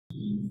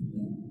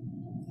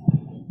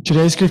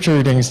Today's scripture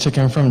reading is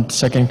taken from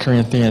 2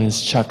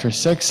 Corinthians chapter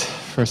 6,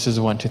 verses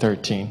 1 to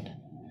 13.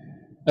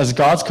 As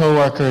God's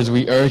co-workers,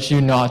 we urge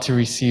you not to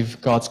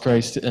receive God's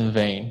grace in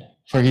vain.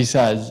 For he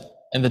says,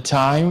 "In the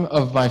time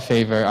of my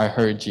favor I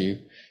heard you,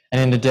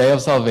 and in the day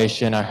of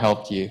salvation I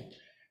helped you."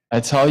 I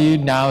tell you,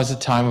 now is the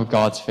time of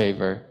God's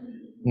favor.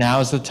 Now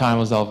is the time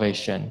of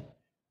salvation.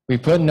 We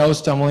put no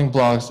stumbling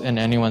blocks in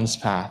anyone's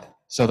path,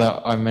 so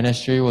that our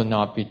ministry will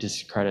not be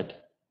discredited.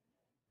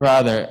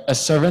 Rather,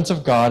 as servants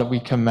of God, we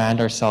command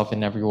ourselves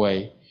in every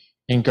way,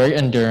 in great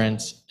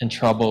endurance, in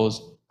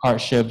troubles,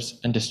 hardships,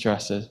 and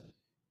distresses,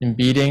 in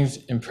beatings,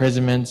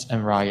 imprisonments,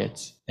 and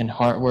riots, in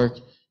hard work,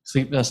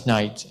 sleepless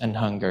nights, and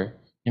hunger,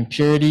 in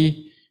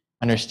purity,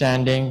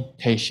 understanding,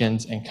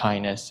 patience, and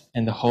kindness,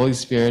 in the Holy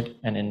Spirit,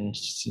 and in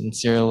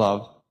sincere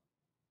love.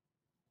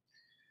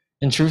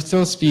 In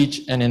truthful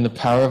speech and in the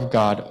power of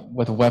God,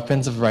 with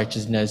weapons of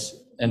righteousness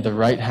in the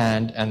right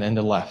hand and in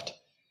the left,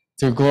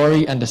 through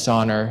glory and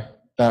dishonor,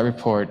 bad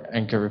report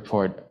and good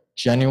report,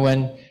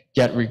 genuine,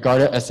 yet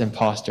regarded as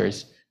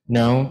impostors,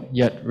 known,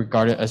 yet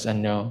regarded as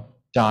unknown,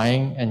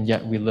 dying, and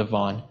yet we live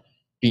on,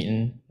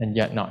 beaten, and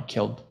yet not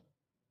killed.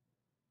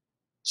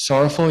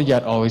 Sorrowful,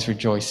 yet always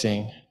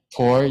rejoicing,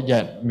 poor,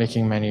 yet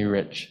making many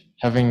rich,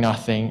 having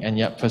nothing, and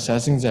yet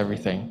possessing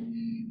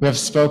everything. We have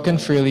spoken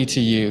freely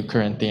to you,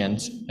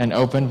 Corinthians, and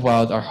opened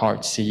wide our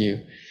hearts to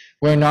you.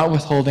 We are not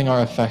withholding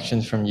our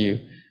affections from you,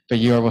 but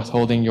you are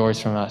withholding yours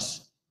from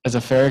us. As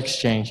a fair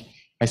exchange,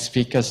 I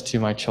speak as to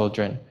my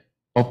children.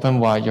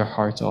 Open wide your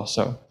hearts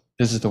also.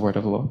 This is the word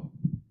of the Lord.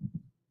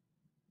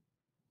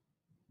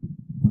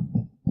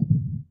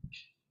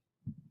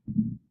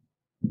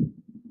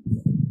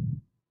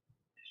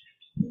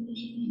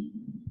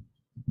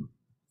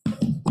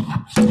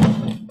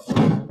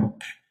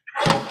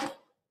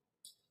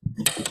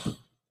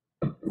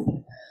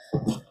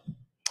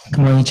 Good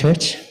morning,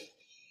 church.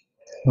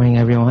 Good morning,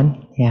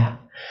 everyone.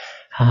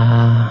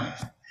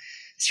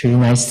 It's really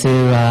nice to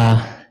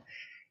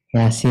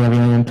see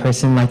everyone in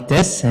person like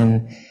this,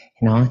 and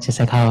just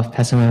like how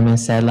Pastor Merriman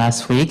said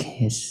last week,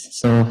 it's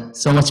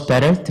so much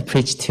better to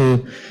preach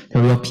to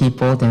the real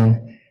people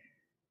than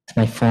to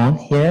my phone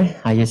here.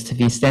 I used to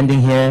be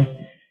standing here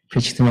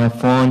preaching to my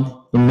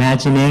phone,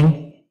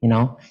 imagining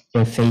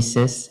your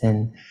faces,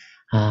 and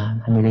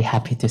I'm really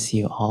happy to see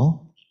you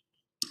all.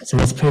 So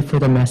let's pray for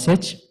the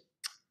message.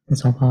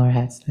 Let's open our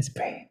heads. Let's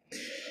pray.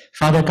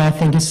 Father God,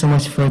 thank you so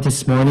much for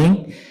this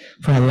morning,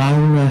 for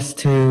allowing us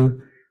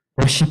to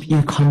worship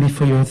you, come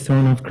before your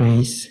throne of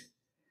grace.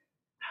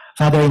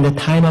 Father, in the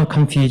time of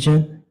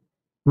confusion,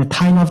 in the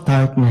time of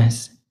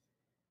darkness,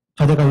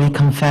 Father God, we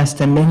confess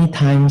that many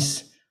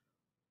times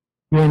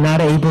we are not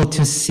able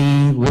to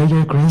see where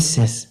your grace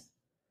is,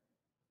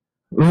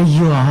 where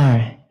you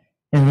are.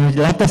 And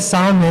like the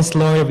psalmist,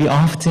 Lord, we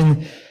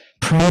often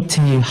pray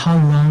to you, how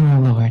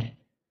long, O Lord?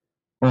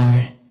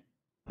 Or,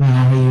 where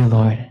are you,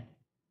 Lord?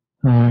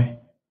 Or,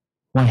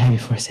 why have you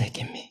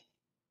forsaken me?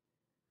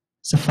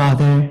 So,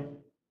 Father,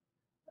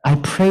 I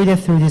pray that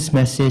through this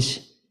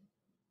message,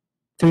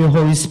 through your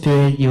Holy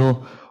Spirit,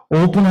 you'll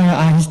open our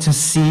eyes to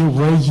see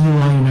where you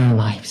are in our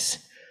lives,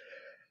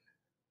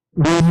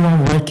 where you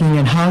are working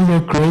and how your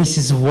grace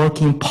is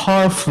working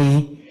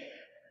powerfully,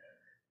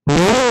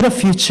 not in the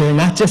future,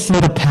 not just in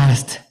the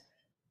past,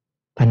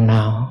 but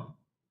now,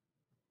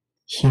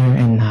 here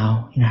and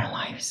now in our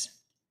lives.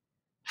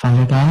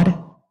 Father God,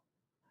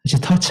 would you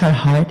touch our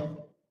heart,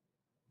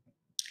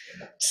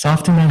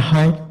 soften our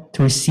heart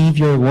to receive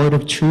your word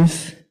of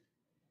truth.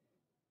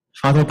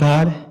 Father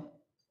God,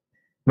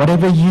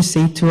 whatever you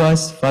say to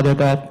us, Father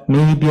God,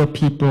 may we be a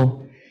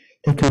people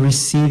that can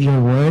receive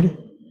your word.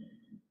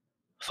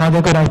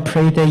 Father God, I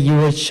pray that you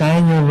will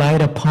shine your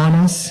light upon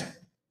us,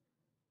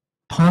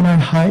 upon our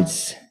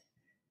hearts,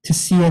 to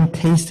see and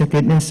taste the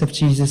goodness of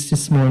Jesus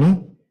this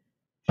morning.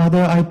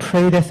 Father, I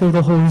pray that through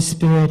the Holy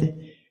Spirit,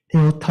 they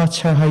will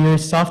touch our heart,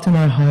 soften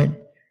our heart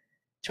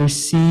to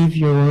receive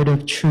your word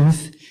of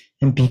truth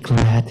and be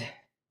glad.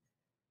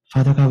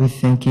 Father God, we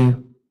thank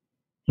you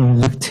and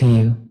we look to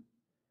you.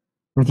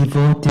 We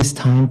devote this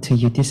time to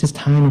you. This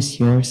time is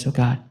yours, oh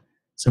God.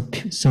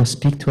 So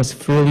speak to us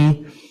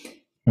freely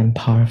and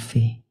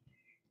powerfully.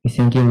 We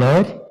thank you,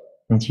 Lord,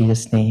 in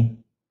Jesus'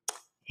 name.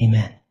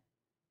 Amen.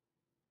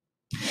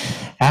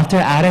 After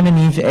Adam and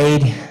Eve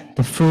ate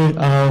the fruit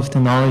of the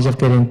knowledge of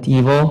good and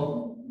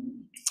evil,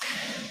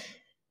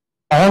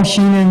 all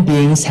human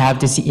beings have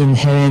this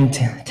inherent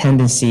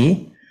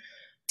tendency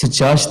to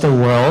judge the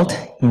world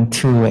in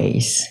two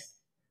ways,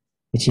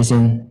 which is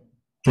in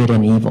good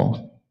and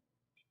evil.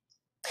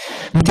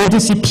 We tend to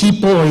see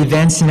people or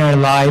events in our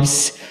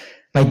lives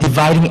by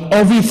dividing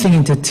everything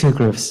into two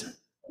groups.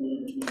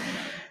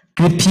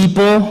 Good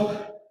people,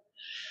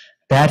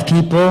 bad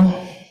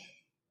people,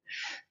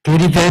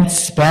 good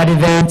events, bad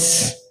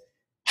events,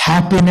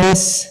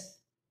 happiness,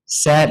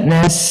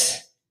 sadness,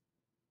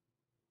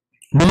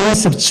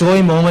 moments of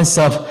joy, moments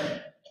of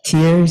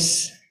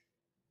tears,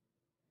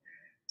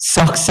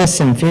 success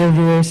and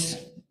failures.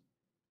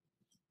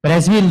 But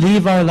as we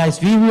live our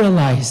lives, we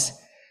realize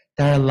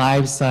that our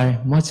lives are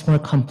much more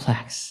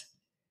complex.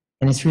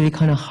 And it's really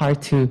kind of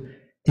hard to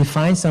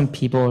define some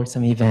people or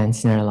some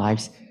events in our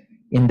lives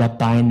in that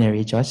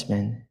binary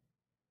judgment.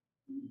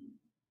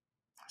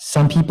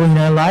 Some people in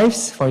our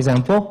lives, for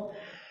example,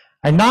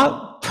 are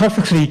not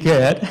perfectly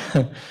good,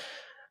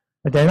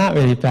 but they're not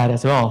really bad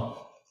as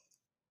well.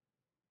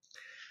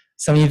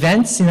 Some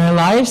events in our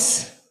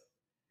lives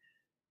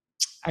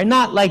are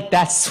not like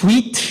that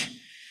sweet,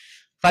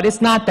 but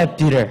it's not that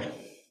bitter.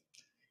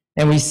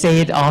 And we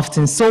say it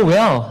often so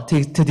well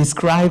to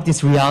describe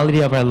this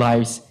reality of our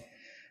lives.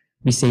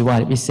 We say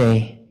what? We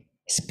say,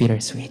 it's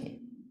bittersweet.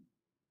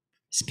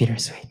 It's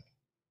bittersweet.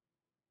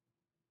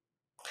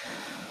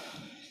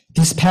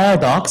 This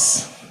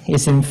paradox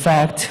is in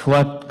fact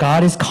what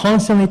God is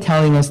constantly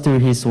telling us through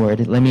His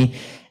Word. Let me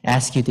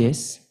ask you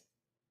this.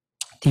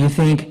 Do you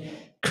think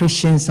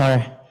Christians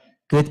are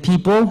good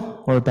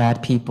people or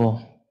bad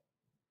people?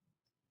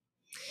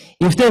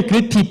 If they're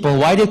good people,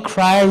 why did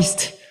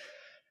Christ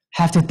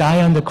have to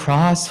die on the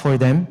cross for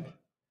them?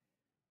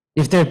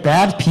 If they're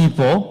bad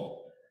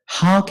people,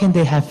 how can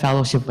they have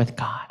fellowship with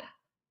God?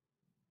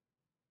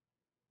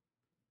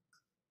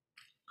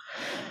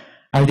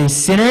 Are they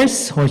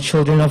sinners or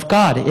children of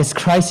God? Is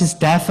Christ's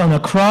death on the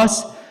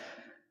cross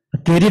a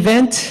good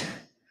event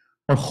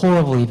or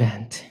horrible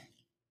event?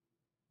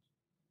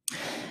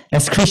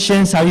 As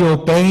Christians, are you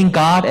obeying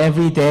God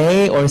every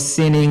day or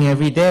sinning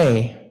every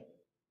day?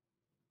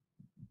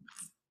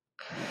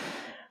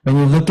 When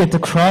you look at the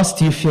cross,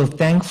 do you feel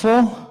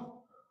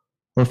thankful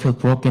or feel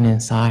broken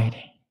inside?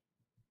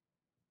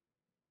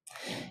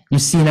 You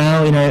see,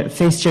 now in our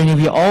faith journey,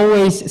 we're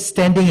always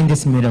standing in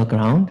this middle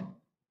ground,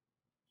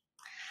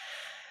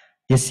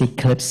 this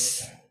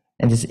eclipse,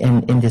 and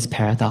in this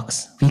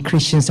paradox. We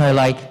Christians are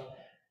like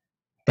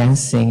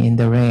dancing in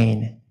the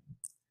rain.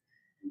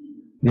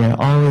 We are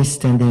always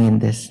standing in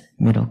this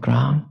middle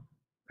ground.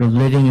 We're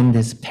living in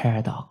this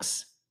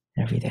paradox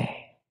every day.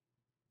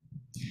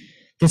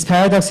 This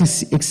paradox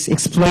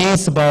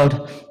explains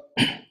about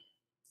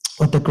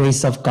what the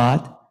grace of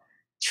God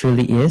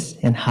truly is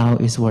and how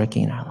it's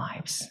working in our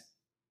lives.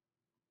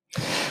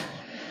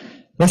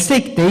 Let's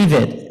take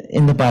David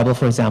in the Bible,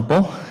 for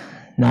example.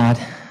 Not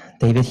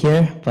David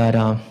here, but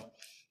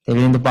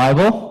David in the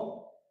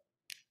Bible.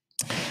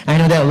 I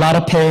know that a lot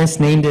of parents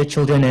name their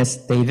children as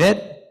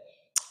David.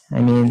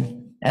 I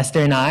mean, Esther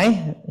and I,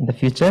 in the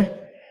future,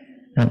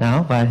 not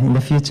now, but in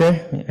the future,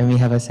 when we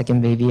have a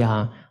second baby,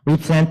 we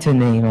plan to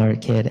name our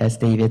kid as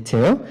David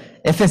too,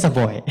 if it's a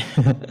boy.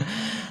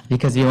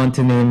 Because we want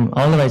to name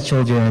all of our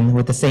children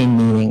with the same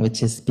meaning,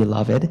 which is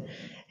beloved.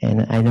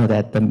 And I know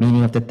that the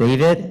meaning of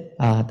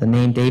the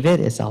name David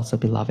is also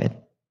beloved.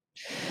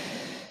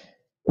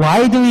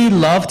 Why do we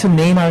love to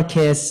name our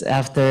kids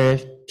after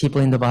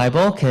people in the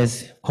Bible?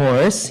 Because, of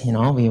course,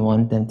 we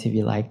want them to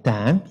be like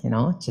them,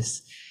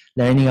 just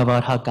learning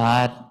about how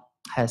God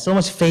has so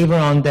much favor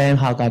on them,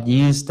 how God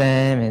used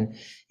them, and,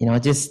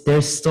 just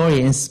their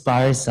story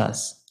inspires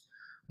us.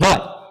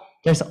 But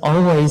there's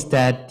always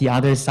the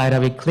other side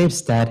of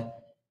eclipse that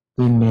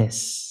we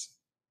miss.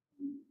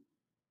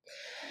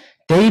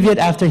 David,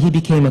 after he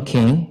became a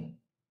king,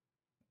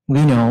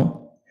 we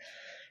know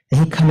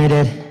that he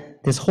committed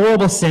these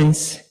horrible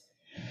sins.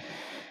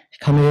 He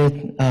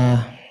committed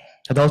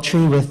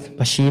adultery with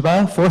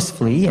Bathsheba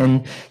forcefully,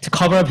 and to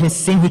cover up his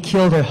sin, he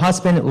killed her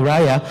husband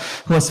Uriah,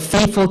 who was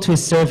faithful to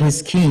serve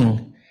his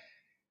king.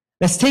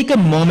 Let's take a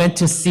moment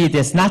to see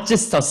this, not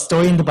just a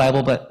story in the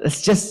Bible, but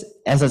it's just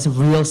as a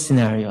real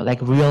scenario,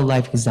 like real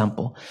life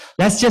example.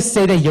 Let's just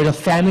say that you're the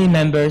family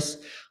members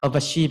of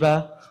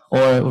Bathsheba or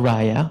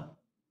Uriah.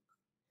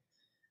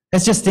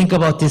 Let's just think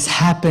about this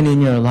happen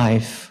in your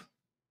life.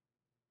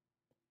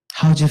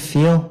 How'd you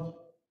feel?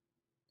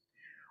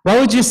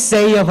 What would you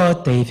say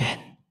about David?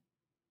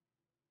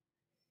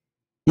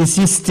 Is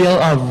he still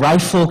a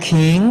rightful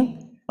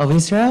king of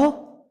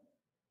Israel?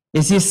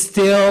 Is he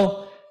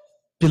still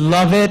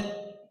beloved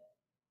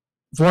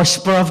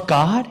worshiper of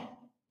God?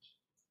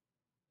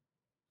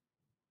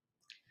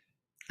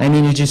 I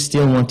mean, would you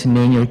still want to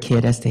name your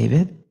kid as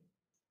David?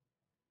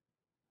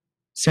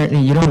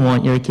 Certainly you don't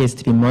want your kids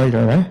to be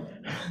murderer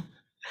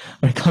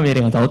or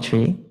committing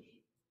adultery.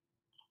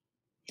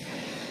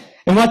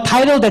 And what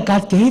title that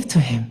God gave to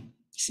him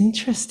is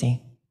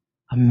interesting.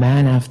 A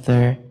man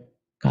after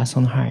God's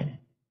own heart.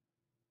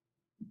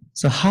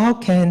 So how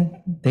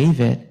can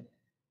David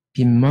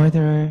be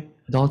murderer,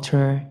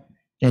 adulterer,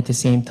 and at the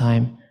same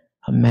time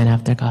a man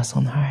after God's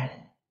own heart?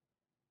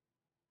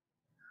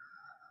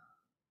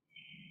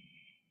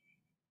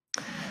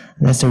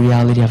 And that's the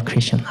reality of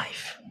Christian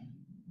life.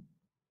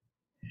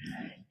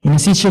 In a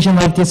situation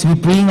like this, we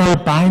bring our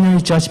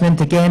binary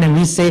judgment again and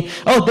we say,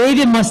 oh,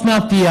 David must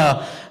not be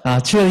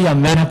truly a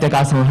man after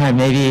God's own heart.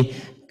 Maybe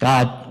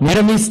God made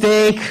a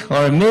mistake,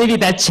 or maybe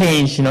that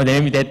changed.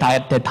 Maybe that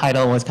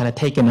title was kind of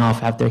taken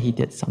off after he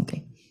did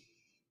something.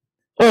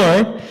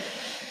 Or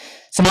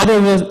some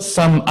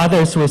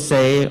others will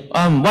say,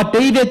 what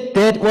David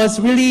did was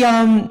really,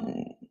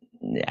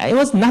 it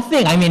was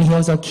nothing. I mean, he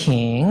was a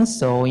king,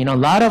 so a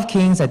lot of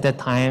kings at that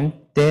time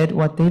did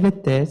what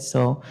David did.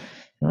 So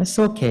It's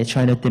okay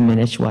trying to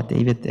diminish what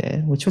David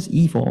did, which was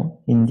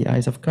evil in the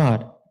eyes of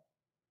God.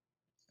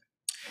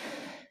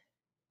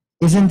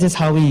 Isn't this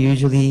how we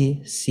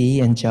usually see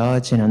and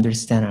judge and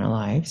understand our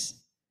lives?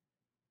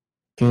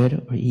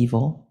 Good or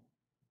evil?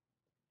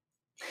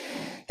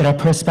 That our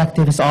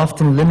perspective is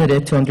often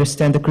limited to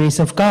understand the grace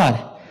of God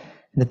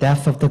and the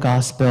depth of the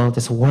gospel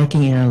that's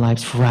working in our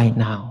lives right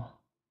now.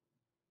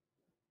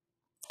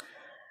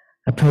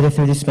 I pray that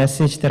through this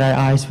message that our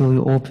eyes will be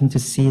open to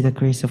see the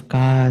grace of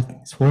God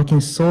is working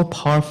so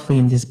powerfully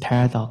in this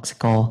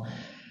paradoxical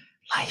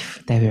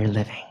life that we're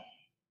living.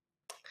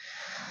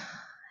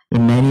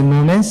 In many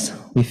moments,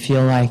 we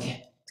feel like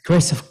the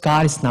grace of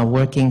God is not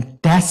working.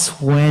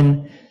 That's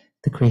when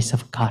the grace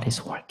of God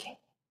is working.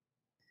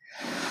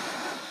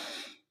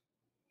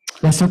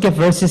 Let's look at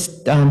verses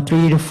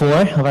 3 to 4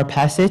 of our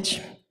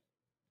passage.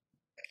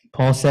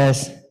 Paul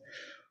says,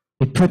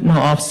 "We put no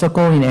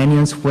obstacle in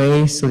anyone's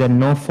way so that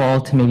no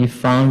fault may be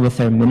found with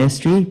our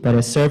ministry, but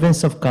as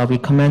servants of God, we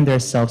commend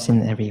ourselves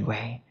in every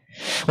way."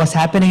 What's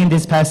happening in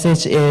this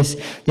passage is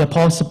the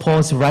Apostle Paul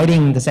is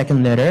writing the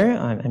second letter,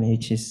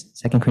 which is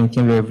 2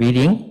 Corinthians we're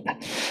reading,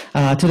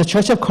 to the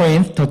church of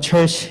Corinth, the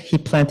church he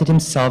planted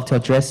himself to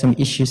address some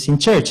issues in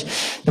church.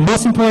 The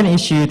most important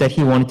issue that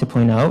he wanted to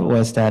point out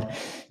was that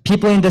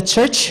people in the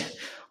church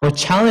were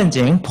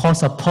challenging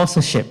Paul's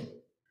apostleship,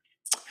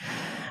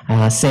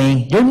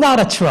 saying, "You're not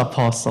a true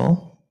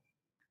apostle.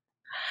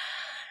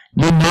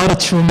 You're not a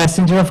true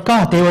messenger of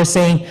God." They were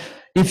saying,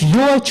 if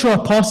you're a true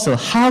apostle,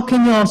 how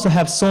can you also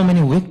have so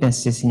many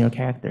weaknesses in your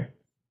character?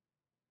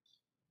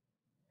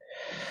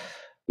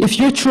 If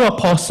you're a true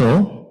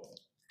apostle,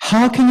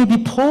 how can you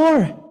be poor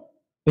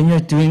when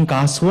you're doing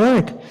God's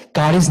work?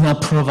 God is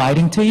not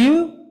providing to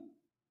you.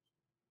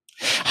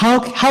 How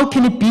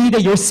can it be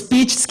that your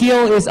speech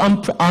skill is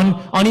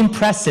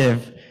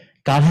unimpressive?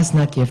 God has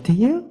not gifted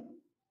you.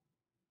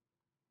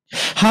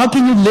 How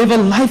can you live a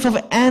life of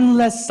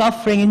endless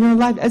suffering in your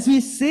life? As we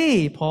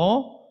see,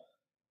 Paul,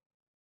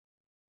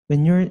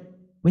 when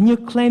you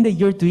claim that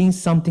you're doing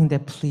something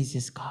that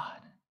pleases God,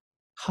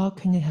 how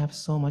can you have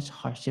so much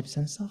hardships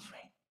and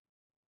suffering?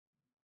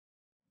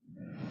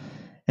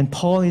 And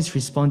Paul is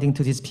responding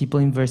to these people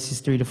in verses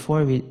 3 to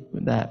 4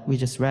 that we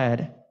just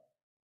read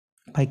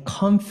by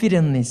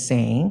confidently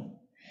saying,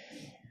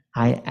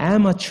 "I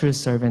am a true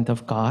servant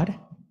of God.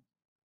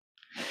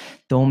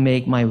 Don't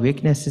make my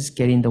weaknesses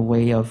get in the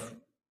way of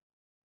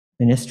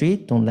ministry.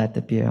 Don't let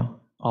that be an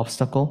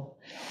obstacle.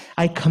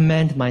 I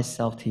commend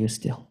myself to you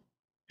still."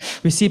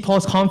 We see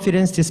Paul's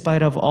confidence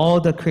despite of all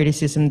the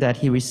criticism that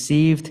he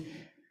received.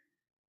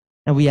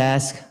 And we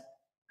ask,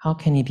 how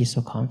can he be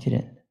so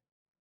confident?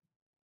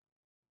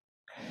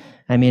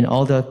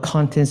 All the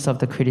contents of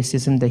the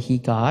criticism that he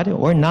got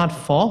were not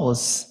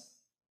false.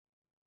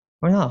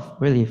 Were not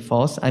really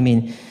false.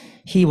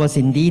 He was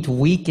indeed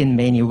weak in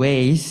many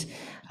ways,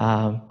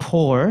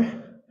 poor,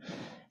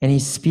 and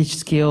his speech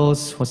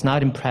skills was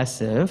not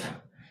impressive,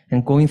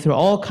 and going through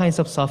all kinds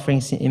of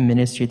sufferings in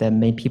ministry that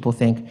made people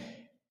think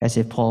as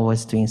if Paul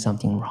was doing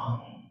something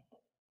wrong.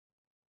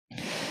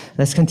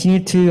 Let's continue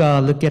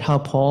to look at how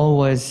Paul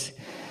was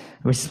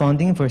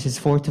responding, verses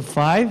 4 to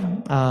 5.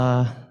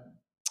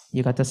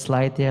 You got the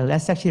slide there.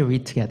 Let's actually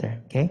read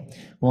together, okay?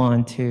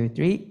 1, 2,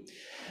 3.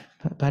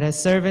 "But as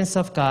servants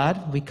of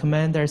God, we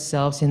commend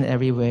ourselves in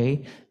every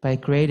way by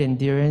great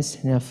endurance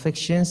in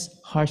afflictions,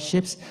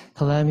 hardships,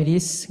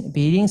 calamities,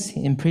 beatings,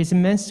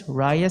 imprisonments,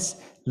 riots,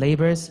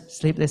 labors,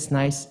 sleepless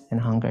nights,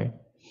 and hunger."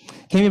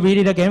 Can we read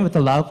it again with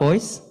a loud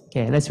voice?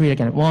 Okay, let's read it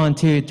again. 1,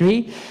 2,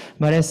 3.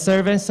 "But as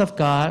servants of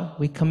God,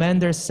 we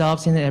commend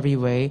ourselves in every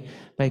way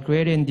by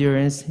great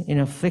endurance in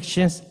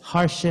afflictions,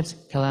 hardships,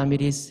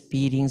 calamities,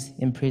 beatings,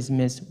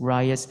 imprisonments,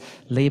 riots,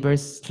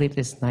 labors,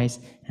 sleepless nights,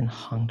 and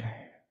hunger."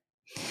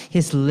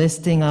 He's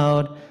listing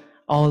out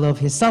all of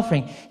his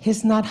suffering.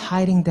 He's not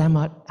hiding them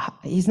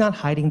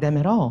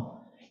at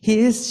all. He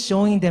is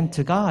showing them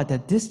to God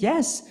that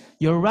yes,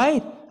 you're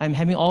right. I'm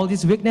having all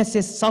these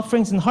weaknesses,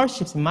 sufferings, and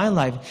hardships in my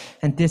life.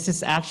 And this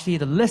is actually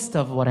the list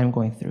of what I'm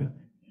going through.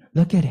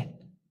 Look at it.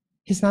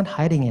 He's not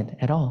hiding it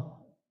at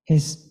all.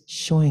 He's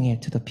showing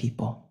it to the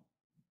people.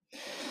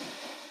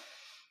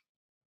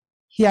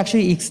 He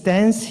actually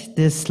extends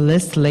this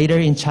list later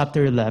in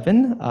chapter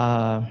 11,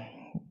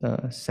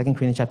 2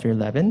 Corinthians chapter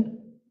 11.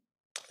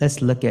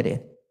 Let's look at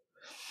it.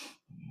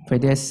 For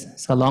this,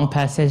 it's a long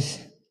passage.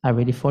 I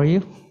read it for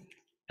you.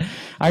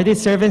 "Are they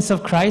servants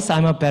of Christ?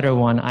 I'm a better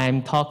one.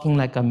 I'm talking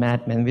like a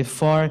madman, with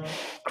far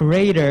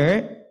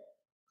greater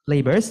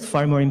labors,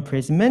 far more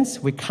imprisonments,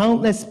 with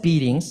countless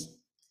beatings."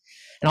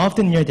 And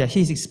often near that,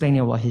 he's explaining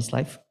about his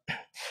life.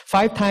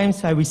 5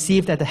 times I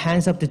received at the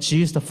hands of the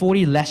Jews the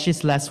 40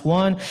 lashes less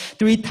one.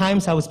 3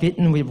 times I was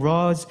beaten with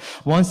rods.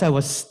 Once I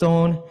was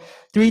stoned.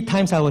 3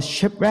 times I was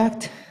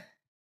shipwrecked.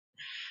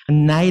 A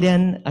night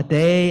and a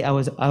day, I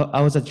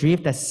was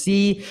adrift at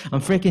sea,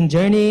 on freaking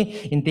journey,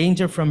 in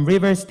danger from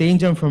rivers,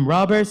 danger from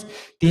robbers,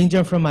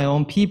 danger from my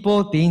own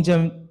people,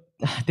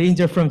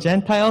 danger from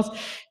Gentiles,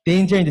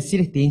 danger in the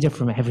city, danger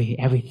from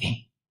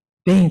everything.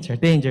 Danger,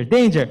 danger,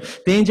 danger,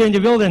 danger in the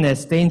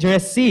wilderness, danger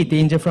at sea,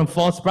 danger from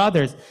false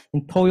brothers,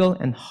 in toil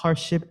and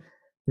hardship.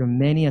 There are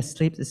many a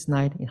sleepless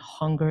night, in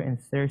hunger and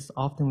thirst,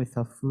 often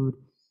without food,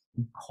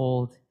 in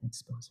cold and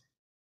exposure.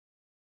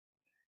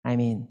 I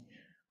mean,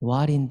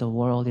 what in the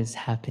world is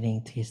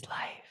happening to his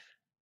life?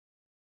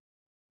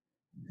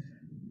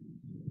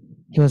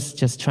 He was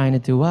just trying to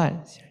do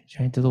what?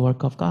 Trying to do the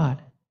work of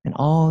God. And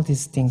all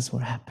these things were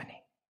happening.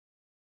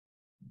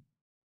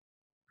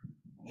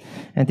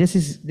 And this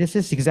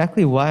is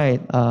exactly why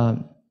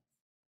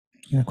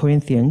the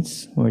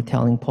Corinthians were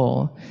telling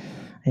Paul,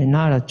 you're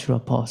not a true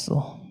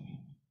apostle.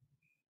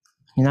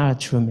 You're not a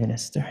true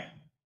minister.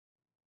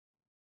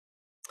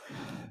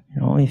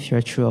 You know, if you're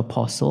a true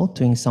apostle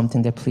doing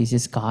something that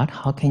pleases God,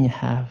 how can you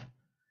have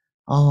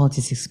all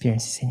these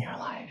experiences in your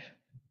life?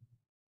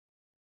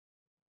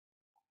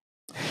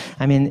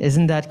 I mean,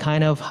 isn't that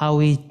kind of how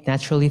we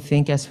naturally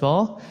think as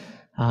well?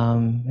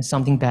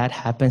 Something bad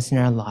happens in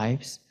our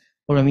lives,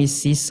 or when we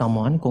see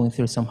someone going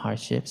through some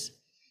hardships,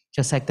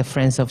 just like the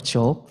friends of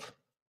Job.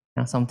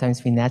 Now,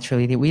 sometimes we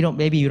naturally,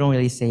 maybe you don't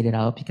really say it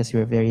out because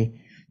you're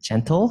very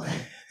gentle,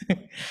 and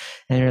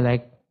you're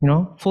like, you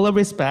know, full of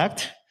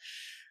respect.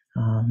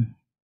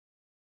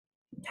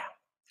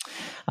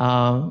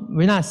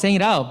 We're not saying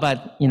it out,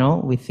 but, you know,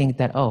 we think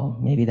that, oh,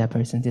 maybe that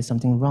person did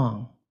something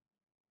wrong.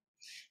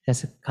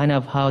 That's kind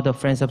of how the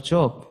friends of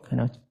Job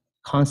kind of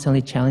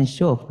constantly challenge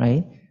Job,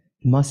 right?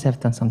 You must have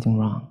done something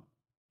wrong.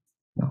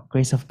 No,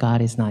 grace of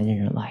God is not in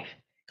your life.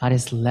 God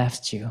has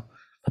left you.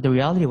 But the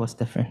reality was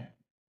different.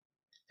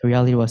 The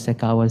reality was that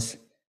God was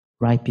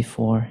right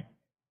before.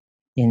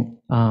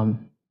 Job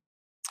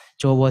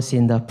was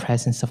in the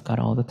presence of God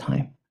all the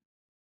time.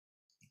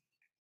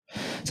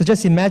 So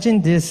just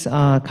imagine these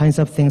kinds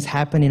of things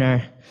happen in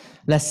our,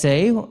 let's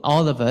say,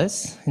 all of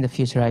us in the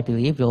future, I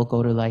believe, we'll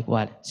go to like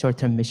what?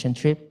 Short-term mission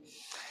trip.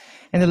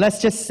 And then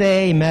let's just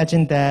say,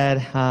 imagine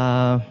that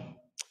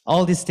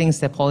all these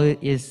things that Paul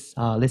is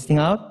listing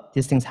out,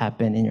 these things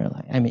happen in your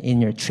life, in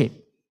your trip.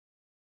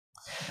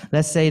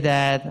 Let's say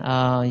that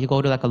you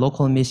go to like a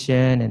local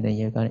mission and then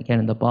you're going to get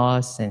on the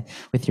bus and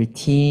with your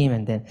team,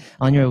 and then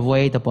on your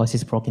way, the bus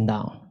is broken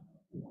down.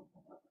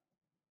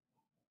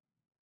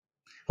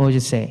 What would you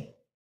say?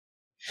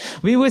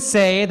 We would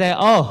say that,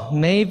 oh,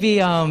 maybe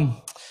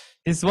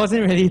this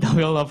wasn't really the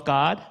will of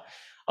God.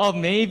 Or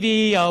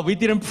maybe we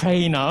didn't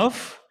pray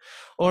enough.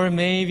 Or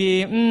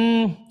maybe,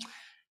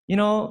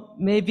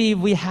 maybe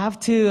we have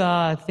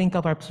to think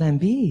of our plan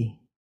B.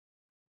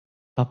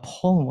 But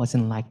Paul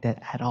wasn't like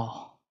that at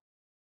all.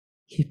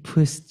 He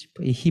pushed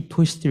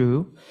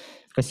through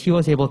because he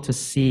was able to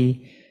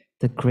see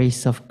the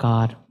grace of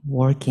God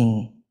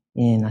working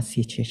in a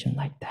situation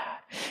like that.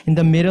 In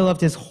the middle of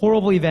these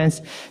horrible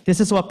events, this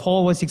is what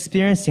Paul was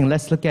experiencing.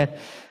 Let's look at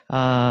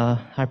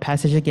our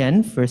passage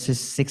again, verses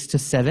 6 to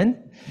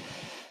 7.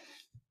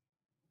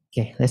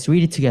 Okay, let's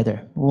read it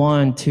together.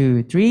 1,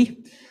 2, 3.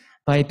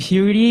 By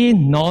purity,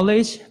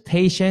 knowledge,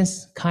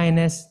 patience,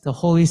 kindness, the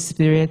Holy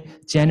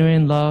Spirit,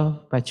 genuine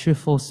love, by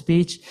truthful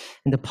speech,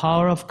 and the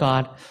power of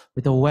God,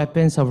 with the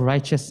weapons of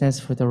righteousness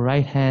for the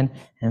right hand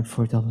and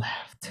for the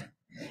left.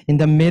 In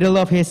the middle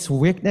of his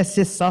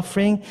weaknesses,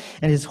 suffering,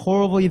 and his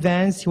horrible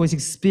events, he was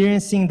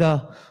experiencing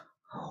the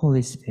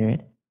Holy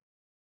Spirit,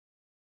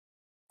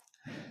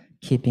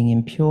 keeping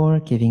him pure,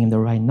 giving him the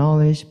right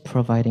knowledge,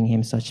 providing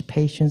him such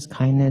patience,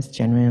 kindness,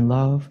 genuine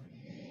love.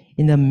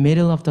 In the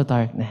middle of the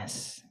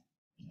darkness,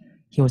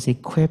 he was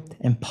equipped,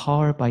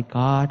 empowered by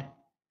God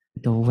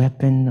with the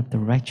weapon of the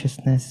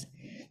righteousness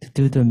to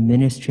do the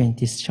ministry and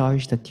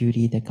discharge the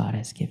duty that God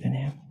has given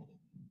him.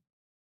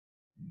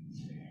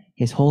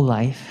 His whole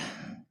life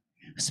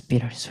was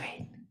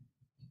bittersweet.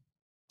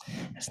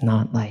 It's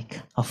not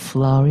like a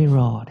flowery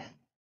road.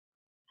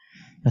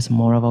 It was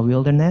more of a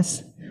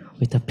wilderness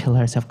with the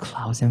pillars of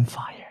clouds and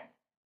fire,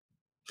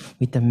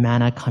 with the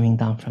manna coming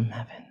down from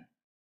heaven.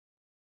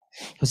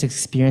 He was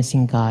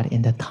experiencing God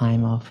in the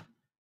time of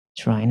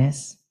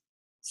dryness,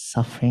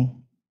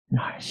 suffering, and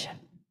hardship.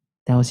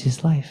 That was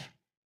his life,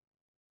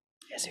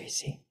 as we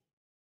see.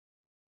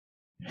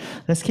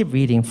 Let's keep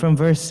reading from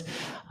verse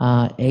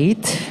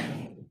 8.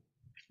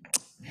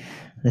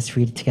 Let's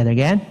read it together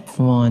again.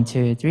 1,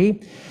 2,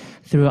 3.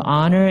 Through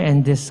honor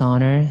and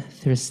dishonor,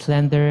 through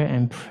slander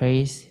and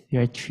praise, we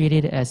are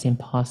treated as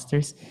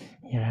impostors,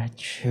 yet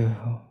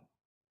true.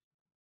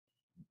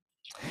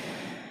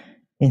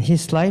 In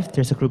his life,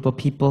 there's a group of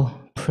people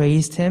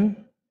praised him,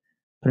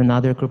 but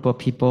another group of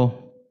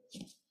people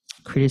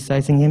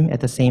criticizing him at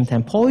the same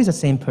time. Paul is the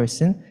same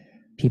person,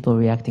 people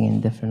reacting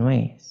in different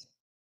ways.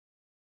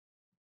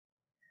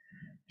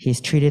 He's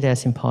treated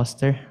as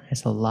imposter,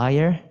 as a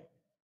liar,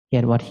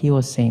 yet what he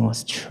was saying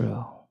was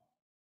true.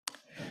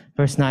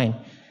 Verse 9,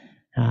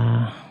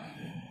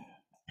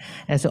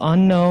 as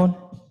unknown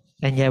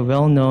and yet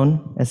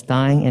well-known, as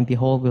dying and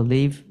behold will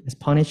live, as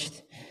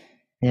punished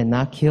and yet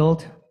not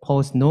killed. Paul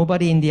was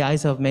nobody in the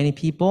eyes of many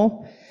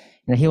people.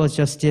 And he was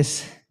just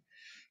this,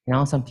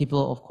 some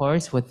people, of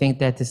course, would think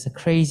that this is a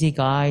crazy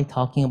guy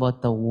talking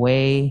about the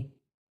way,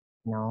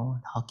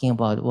 talking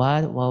about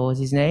what was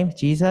his name?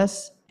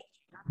 Jesus?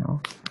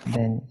 And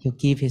then he'll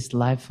give his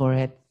life for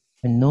it.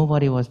 When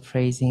nobody was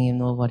praising him,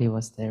 nobody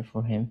was there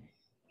for him,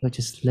 he'll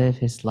just live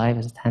his life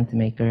as a tent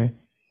maker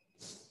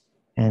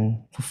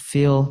and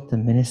fulfill the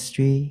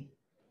ministry.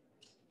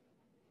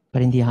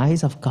 But in the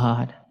eyes of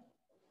God,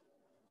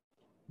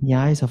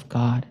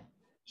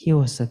 he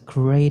was the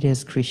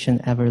greatest Christian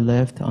ever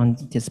lived on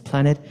this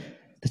planet,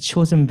 the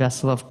chosen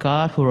vessel of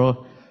God who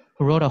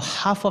wrote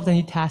half of the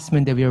New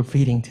Testament that we are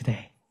reading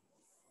today.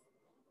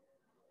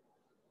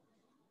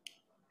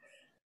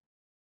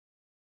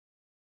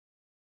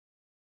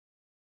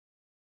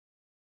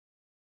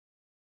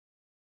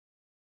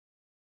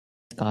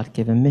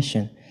 God-given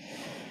mission.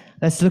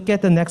 Let's look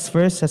at the next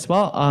verse as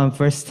well,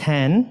 verse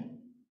 10.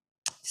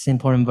 It's an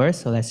important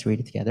verse, so let's read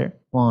it together.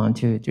 1,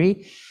 2,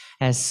 3.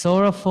 As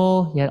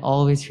sorrowful, yet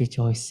always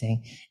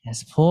rejoicing.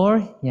 As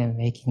poor, yet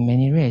making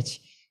many rich.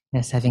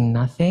 As having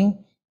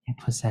nothing, yet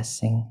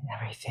possessing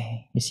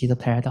everything. You see the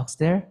paradox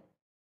there?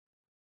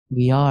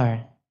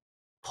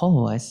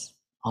 Paul was,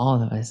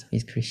 all of us,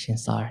 we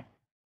Christians are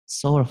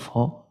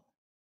sorrowful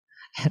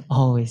and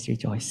always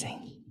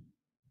rejoicing.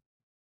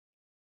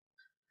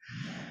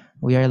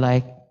 We are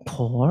like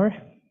poor,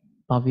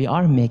 but we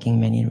are making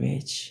many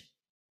rich.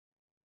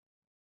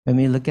 When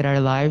we look at our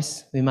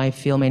lives, we might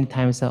feel many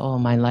times that, oh,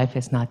 my life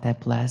is not that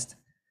blessed.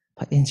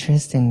 But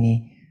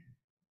interestingly,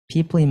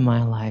 people in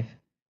my life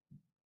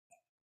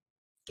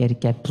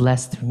get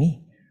blessed through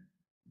me.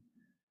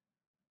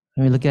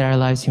 When we look at our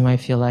lives, you might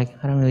feel like,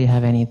 I don't really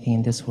have anything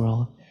in this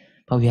world,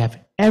 but we have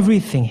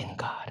everything in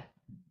God.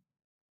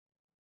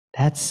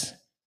 That's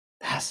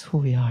who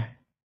we are.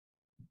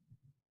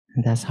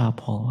 And that's how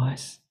Paul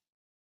was.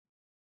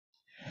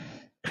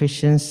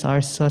 Christians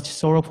are such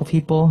sorrowful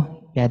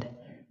people, yet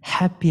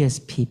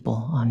happiest people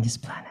on this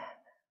planet.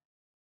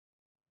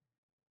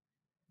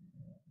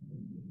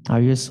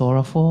 Are you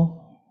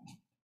sorrowful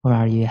or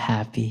are you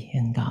happy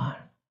in God?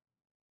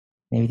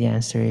 Maybe the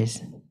answer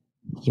is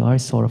you are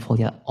sorrowful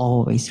yet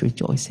always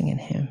rejoicing in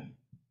Him.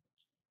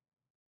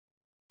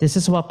 This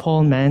is what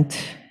Paul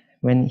meant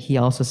when he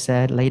also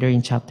said later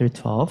in chapter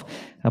 12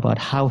 about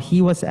how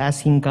he was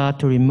asking God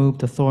to remove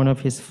the thorn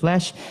of his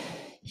flesh.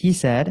 He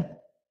said,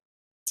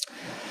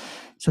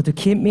 so to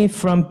keep me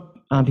from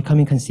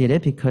becoming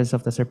conceited because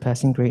of the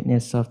surpassing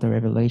greatness of the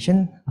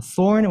revelation, a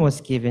thorn was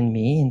given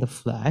me in the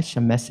flesh,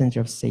 a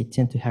messenger of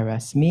Satan to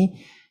harass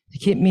me, to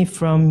keep me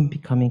from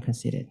becoming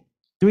conceited.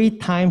 3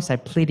 times I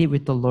pleaded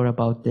with the Lord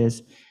about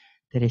this,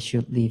 that it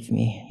should leave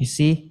me. You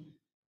see,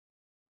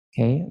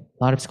 okay,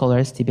 a lot of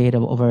scholars debate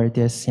over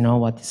this,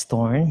 what is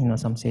thorn.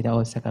 Some say that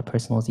was like a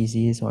personal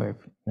disease or,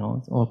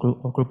 or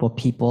a group of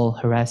people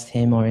harassed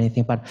him or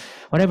anything. But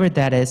whatever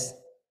that is,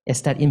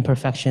 it's that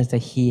imperfections that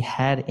he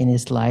had in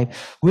his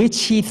life,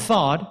 which he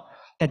thought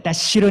that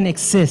shouldn't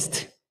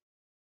exist.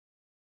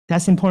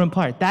 That's the important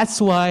part. That's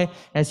why,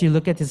 as you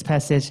look at this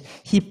passage,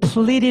 he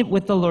pleaded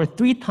with the Lord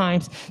 3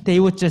 times that it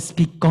would just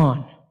be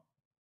gone.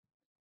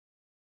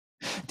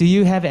 Do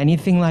you have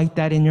anything like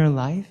that in your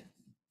life?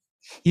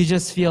 You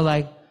just feel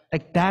like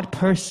that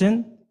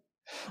person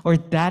or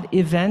that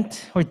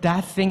event or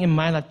that thing in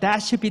my life,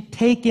 that should be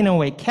taken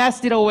away,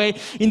 cast it away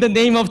in the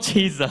name of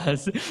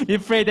Jesus. You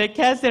pray that,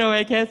 cast it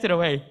away, cast it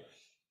away.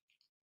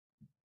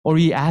 Or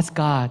we ask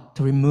God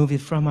to remove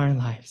it from our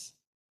lives.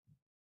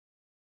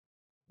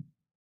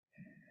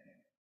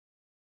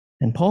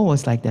 And Paul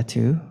was like that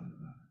too,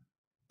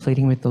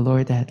 pleading with the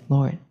Lord that,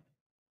 Lord,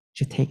 would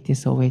you take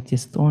this away,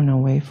 this thorn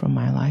away from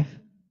my life?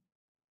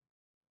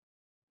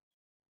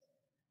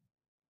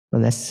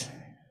 But let's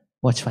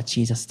watch what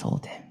Jesus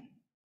told him.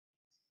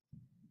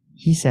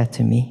 He said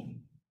to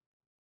me,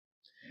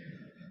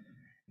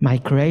 my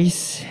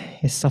grace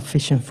is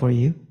sufficient for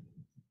you,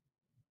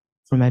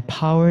 for my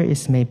power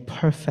is made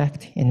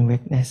perfect in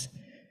weakness.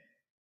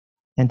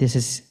 And this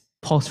is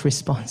Paul's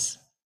response.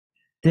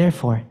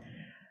 Therefore,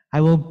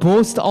 I will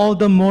boast all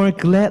the more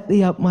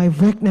gladly of my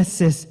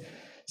weaknesses,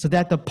 so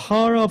that the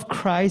power of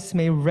Christ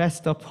may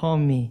rest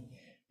upon me.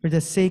 For the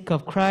sake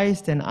of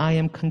Christ, and I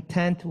am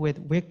content with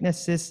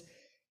weaknesses,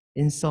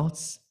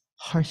 insults,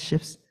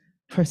 hardships,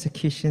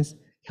 persecutions,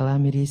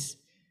 calamities.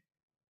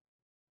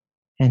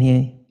 And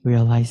he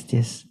realized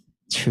this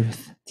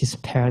truth, this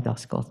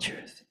paradoxical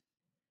truth.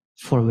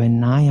 For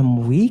when I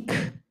am weak,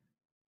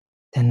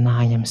 then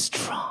I am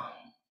strong.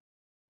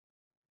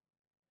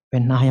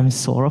 When I am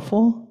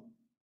sorrowful,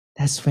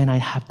 that's when I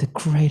have the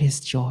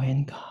greatest joy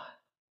in God.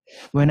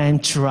 When I'm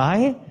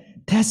dry,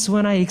 that's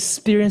when I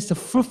experience the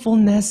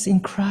fruitfulness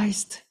in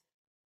Christ.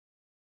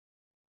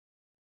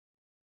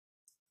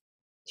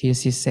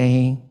 Jesus is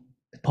saying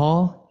to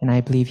Paul, and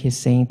I believe he's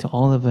saying to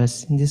all of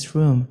us in this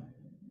room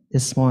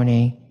this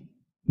morning,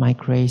 my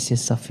grace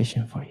is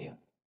sufficient for you.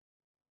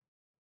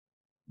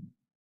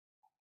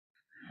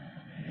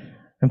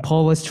 When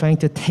Paul was trying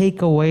to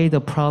take away the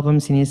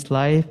problems in his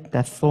life,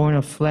 that thorn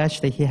of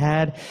flesh that he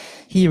had,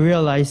 he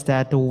realized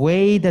that the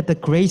way that the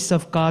grace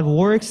of God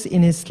works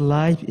in his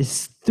life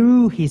is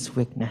through his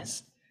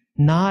weakness,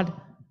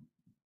 not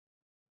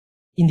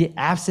in the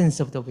absence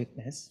of the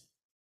weakness,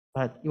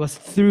 but it was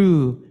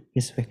through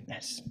his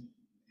weakness.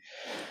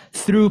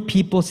 through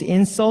people's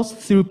insults,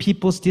 through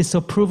people's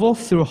disapproval,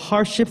 through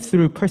hardship,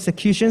 through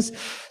persecutions,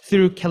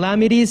 through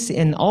calamities,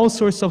 and all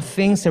sorts of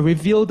things that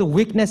reveal the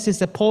weaknesses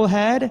that Paul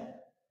had.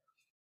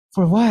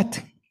 For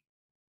what?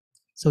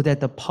 So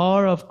that the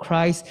power of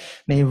Christ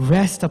may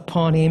rest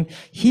upon him.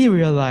 He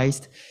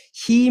realized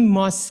he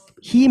must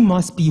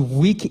be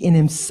weak in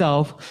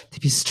himself to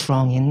be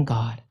strong in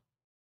God.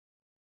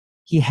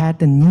 He had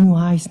the new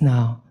eyes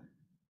now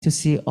to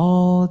see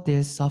all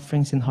these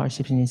sufferings and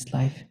hardships in his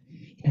life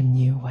in a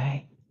new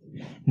way.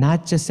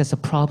 Not just as a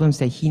problems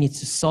that he needs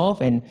to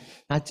solve and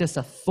not just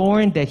a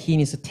thorn that he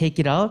needs to take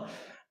it out,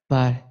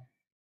 but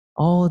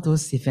all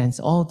those events,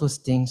 all those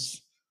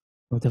things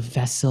were the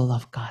vessel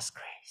of God's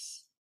grace.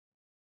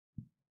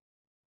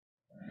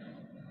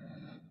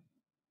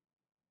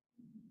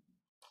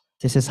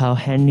 This is how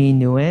Henry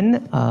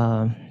Nguyen,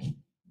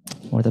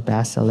 or the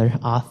bestseller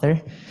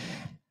author,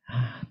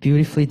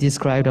 beautifully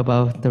described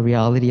about the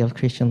reality of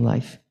Christian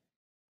life.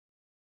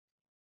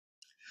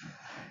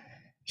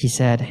 He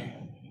said,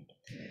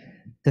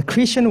 the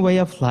Christian way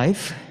of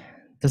life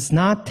does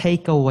not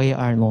take away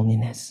our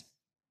loneliness.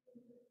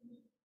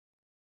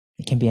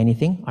 It can be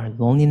anything, our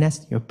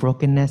loneliness, your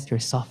brokenness, your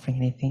suffering,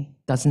 anything,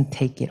 doesn't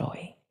take it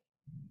away.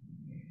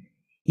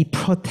 It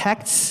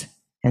protects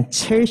and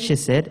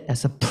cherishes it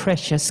as a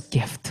precious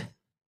gift.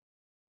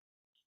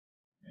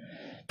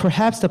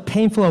 Perhaps the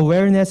painful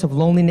awareness of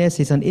loneliness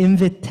is an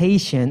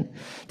invitation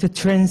to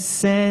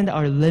transcend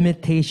our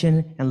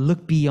limitation and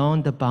look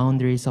beyond the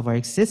boundaries of our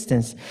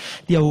existence.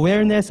 The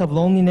awareness of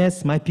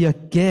loneliness might be a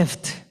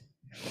gift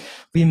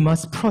we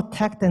must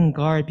protect and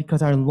guard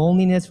because our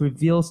loneliness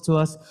reveals to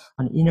us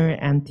an inner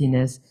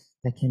emptiness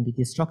that can be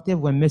destructive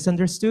when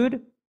misunderstood,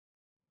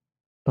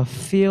 but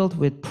filled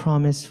with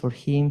promise for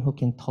him who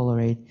can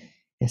tolerate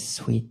its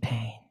sweet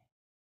pain.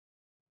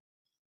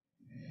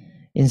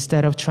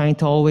 Instead of trying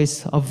to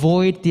always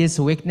avoid these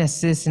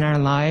weaknesses in our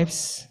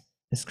lives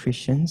as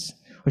Christians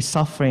or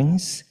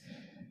sufferings,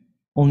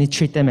 only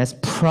treat them as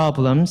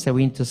problems that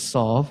we need to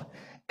solve,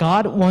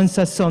 God wants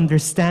us to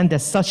understand that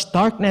such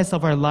darkness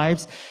of our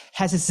lives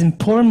has its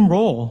important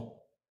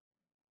role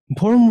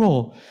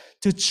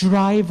to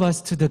drive us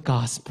to the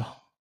gospel,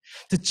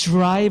 to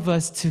drive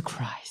us to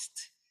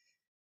Christ,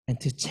 and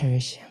to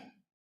cherish him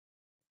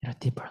at a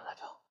deeper level.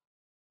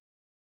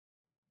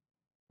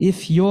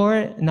 If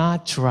you're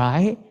not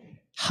dry,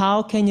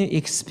 how can you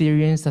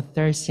experience the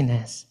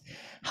thirstiness?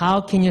 How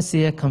can you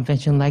say a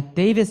confession like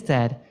David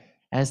said,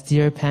 as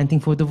deer panting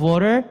for the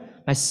water,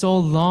 my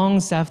soul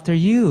longs after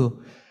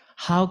you?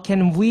 How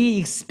can we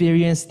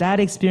experience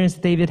that experience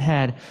David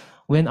had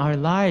when our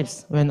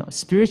lives, when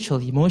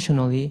spiritually,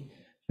 emotionally,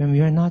 when we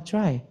are not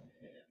dry?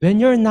 When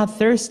you're not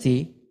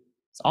thirsty,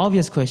 it's an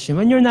obvious question.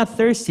 When you're not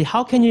thirsty,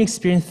 how can you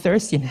experience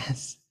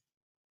thirstiness?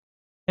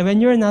 And when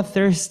you're not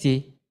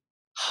thirsty,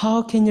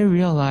 how can you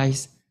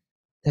realize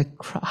that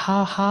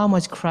how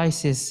much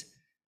Christ is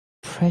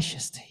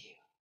precious to you?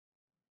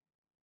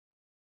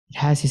 It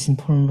has this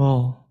important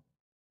role.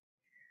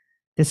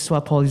 This is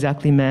what Paul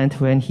exactly meant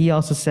when he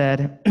also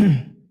said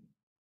in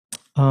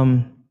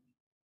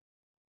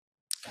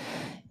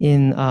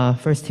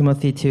 1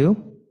 Timothy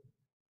 2,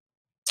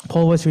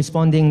 Paul was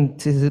responding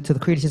to the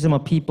criticism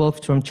of people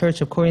from Church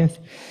of Corinth,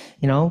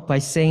 by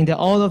saying that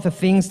all of the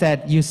things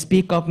that you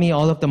speak of me,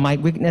 all of my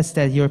weakness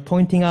that you're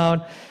pointing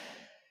out,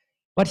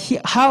 but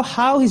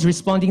how he's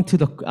responding to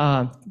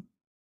the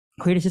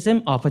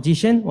criticism,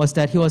 opposition, was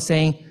that he was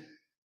saying,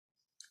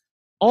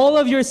 all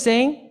of your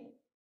saying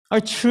are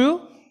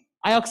true.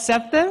 I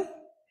accept them.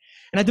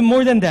 And I do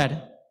more than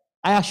that.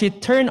 I actually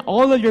turn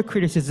all of your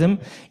criticism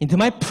into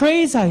my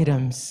praise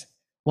items.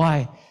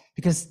 Why?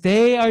 Because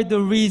they are the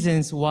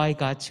reasons why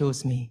God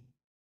chose me.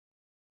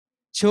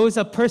 Chose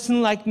a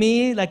person like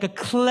me, like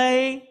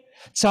a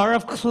jar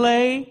of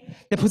clay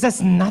that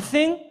possessed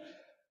nothing,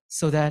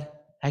 so that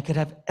I could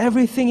have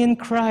everything in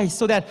Christ,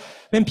 so that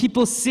when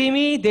people see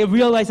me, they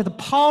realize that the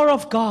power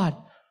of God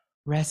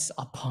rests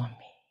upon me.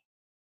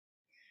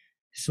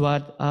 This is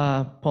what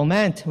Paul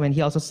meant when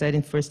he also said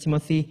in 1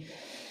 Timothy,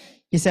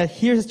 he said,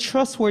 here's a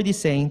trustworthy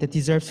saying that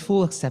deserves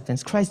full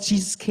acceptance. Christ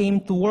Jesus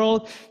came to the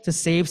world to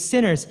save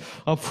sinners,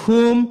 of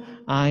whom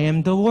I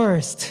am the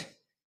worst.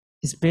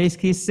 He's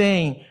basically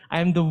saying,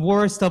 I am the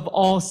worst of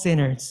all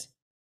sinners.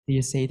 Do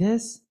you say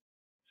this?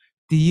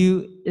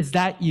 Is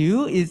that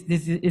you? Is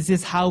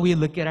this how we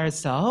look at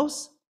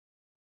ourselves?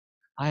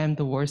 I am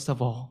the worst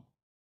of all.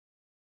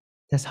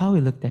 That's how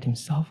he looked at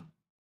himself.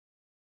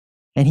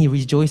 And he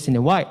rejoiced in it.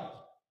 Why?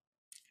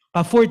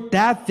 But for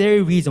that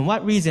very reason,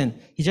 what reason?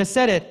 He just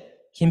said it,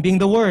 him being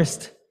the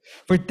worst.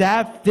 For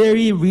that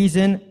very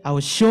reason, I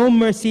was shown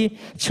mercy,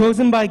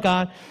 chosen by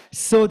God,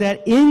 so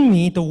that in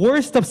me, the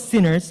worst of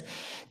sinners,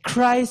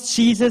 Christ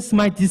Jesus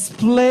might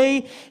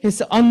display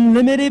his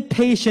unlimited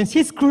patience,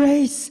 his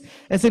grace,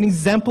 as an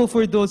example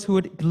for those who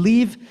would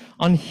believe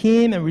on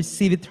him and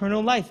receive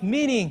eternal life.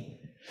 Meaning,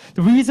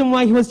 the reason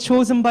why he was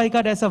chosen by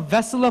God as a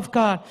vessel of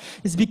God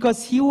is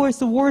because he was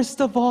the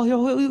worst of all. He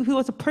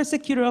was a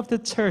persecutor of the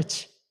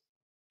church.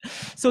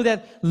 So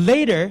that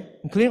later,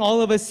 including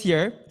all of us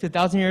here,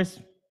 2,000 years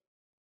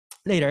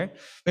later,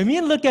 when we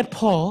look at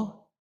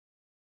Paul,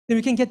 then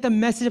we can get the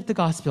message of the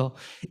gospel.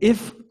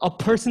 If a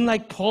person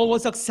like Paul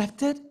was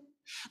accepted,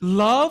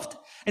 loved,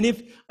 and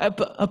if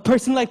a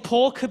person like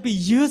Paul could be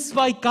used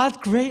by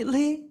God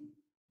greatly,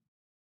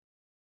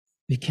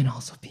 we can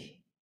also be.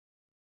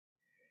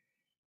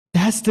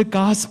 That's the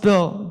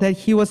gospel that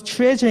he was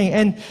treasuring.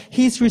 And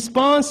his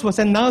response was,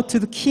 and now to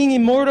the King,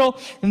 immortal,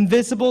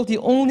 invisible, the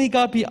only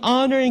God, be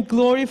honor and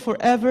glory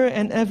forever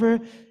and ever.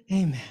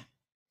 Amen.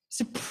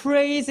 So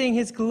praising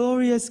his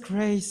glorious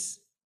grace.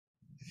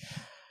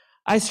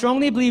 I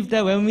strongly believe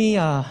that when we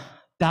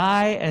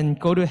die and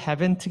go to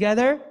heaven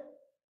together,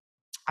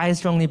 I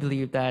strongly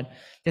believe that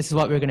this is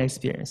what we're going to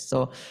experience.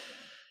 So,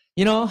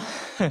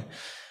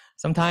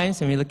 sometimes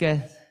when we look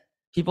at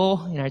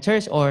people in our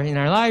church or in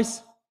our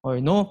lives, or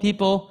know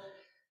people,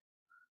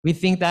 we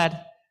think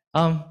that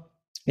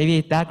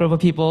maybe that group of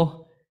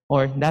people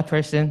or that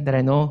person that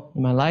I know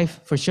in my life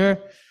for sure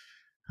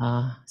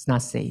is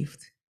not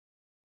saved.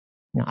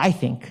 I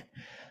think,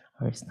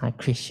 or it's not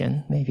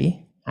Christian,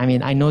 maybe. I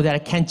mean, I know that I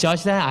can't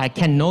judge that. I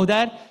can't know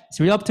that. It's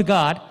really up to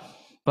God.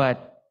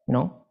 But,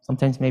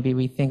 sometimes maybe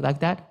we think like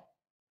that.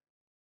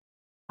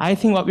 I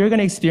think what we're going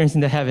to experience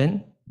in the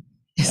heaven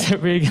is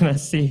that we're going to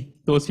see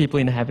those people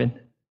in heaven.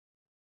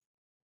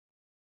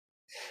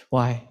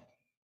 Why?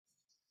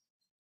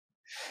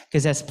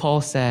 Because as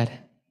Paul said,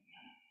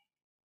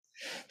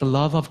 the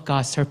love of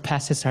God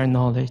surpasses our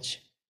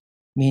knowledge,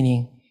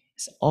 meaning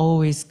it's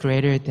always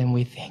greater than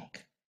we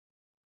think.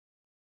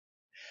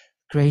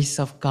 Grace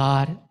of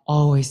God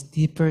always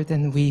deeper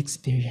than we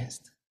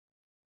experienced.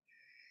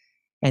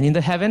 And in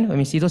the heaven, when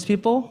we see those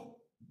people,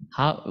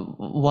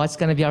 what's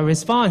going to be our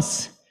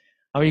response?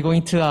 Are we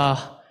going to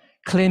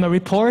claim a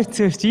report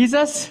to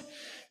Jesus?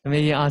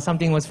 Maybe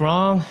something was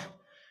wrong?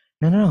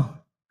 No.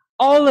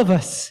 All of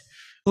us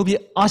will be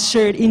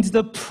ushered into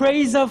the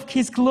praise of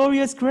his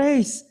glorious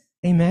grace.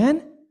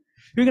 Amen?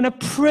 We're going to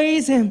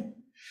praise him.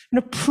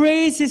 We're going to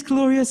praise his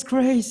glorious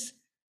grace.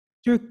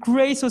 Your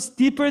grace was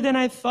deeper than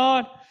I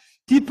thought,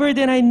 deeper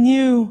than I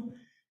knew.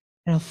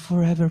 And I'll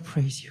forever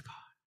praise you, God.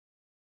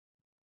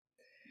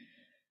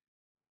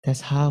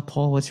 That's how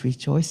Paul was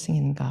rejoicing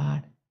in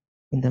God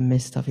in the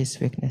midst of his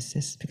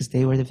weaknesses, because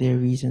they were the very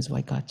reasons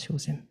why God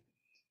chose him.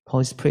 Paul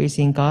is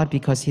praising God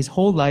because his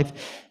whole life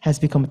has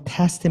become a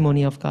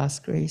testimony of God's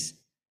grace,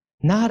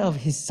 not of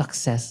his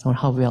success or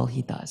how well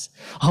he does,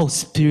 how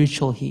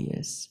spiritual he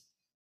is,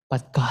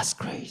 but God's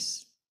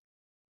grace.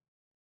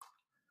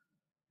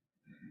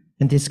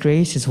 And this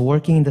grace is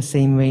working in the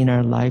same way in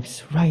our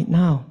lives right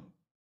now.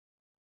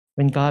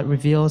 When God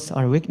reveals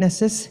our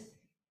weaknesses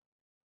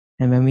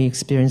and when we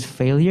experience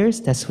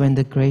failures, that's when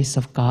the grace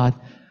of God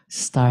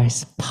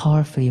starts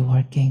powerfully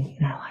working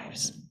in our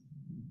lives.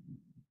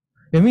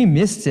 When we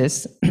miss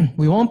this,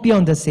 we won't be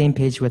on the same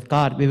page with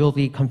God. We will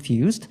be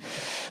confused.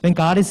 When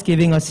God is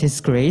giving us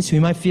his grace, we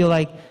might feel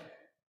like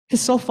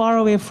he's so far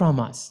away from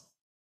us.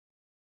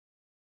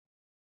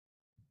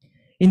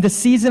 In the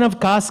season of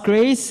God's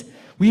grace,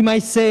 we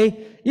might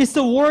say, it's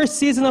the worst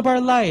season of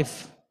our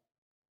life.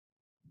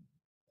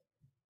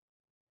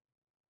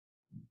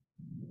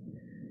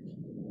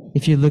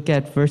 If you look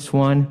at verse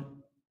 1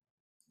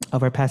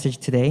 of our passage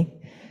today,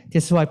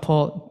 this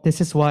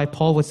is why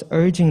Paul was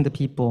urging the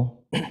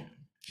people.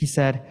 He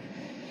said,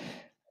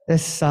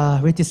 let's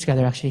read this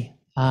together actually.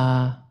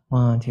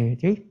 1, 2,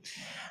 3.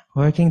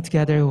 Working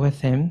together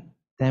with him,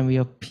 then we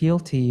appeal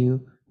to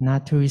you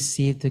not to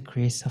receive the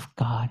grace of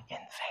God in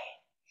vain.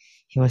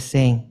 He was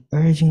saying,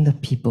 urging the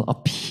people,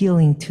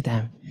 appealing to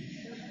them.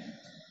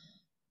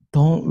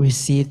 Don't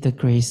receive the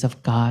grace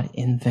of God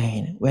in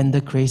vain. When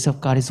the grace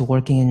of God is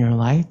working in your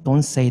life,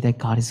 don't say that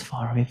God is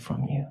far away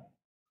from you.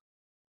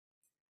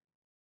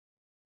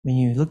 When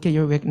you look at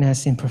your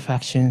weakness,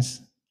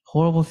 imperfections,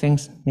 horrible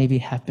things may be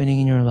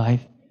happening in your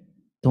life,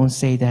 don't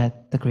say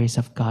that the grace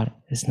of God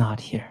is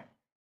not here.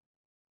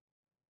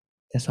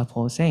 That's what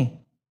Paul is saying.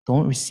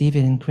 Don't receive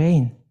it in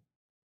vain.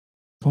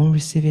 Don't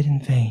receive it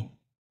in vain.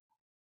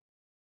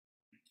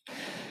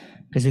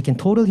 Because we can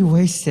totally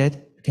waste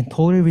it. We can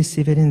totally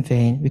receive it in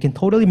vain. We can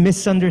totally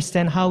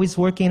misunderstand how he's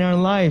working in our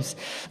lives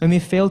when we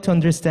fail to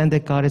understand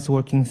that God is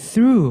working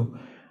through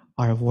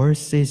our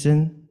worst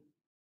season,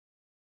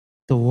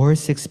 the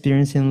worst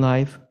experience in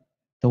life,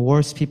 the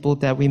worst people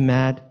that we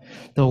met,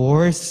 the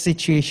worst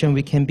situation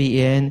we can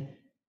be in.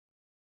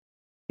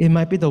 It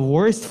might be the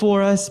worst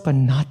for us, but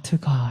not to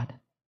God.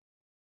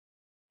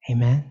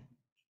 Amen.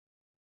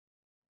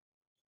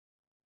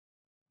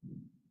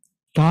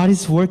 God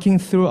is working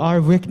through our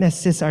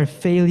weaknesses, our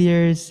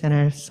failures, and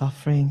our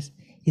sufferings.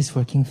 He's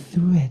working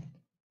through it.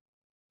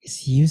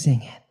 He's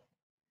using it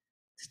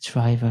to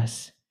drive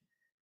us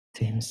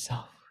to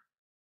himself.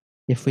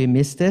 If we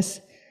miss this,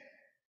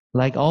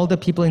 like all the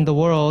people in the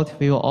world,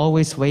 we will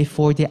always wait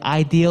for the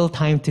ideal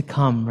time to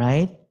come,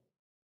 right?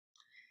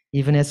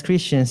 Even as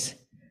Christians,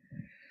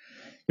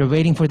 we're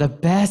waiting for the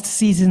best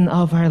season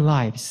of our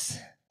lives,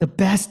 the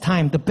best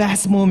time, the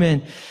best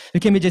moment. We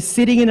can be just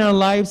sitting in our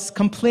lives,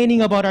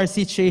 complaining about our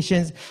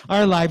situations,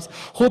 our lives,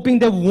 hoping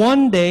that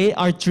one day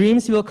our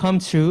dreams will come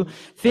true,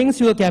 things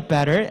will get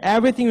better,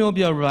 everything will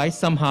be all right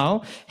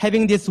somehow,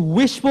 having this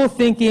wishful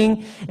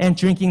thinking and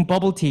drinking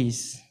bubble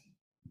teas.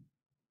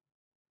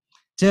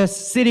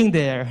 Just sitting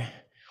there,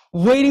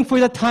 waiting for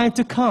the time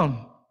to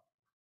come.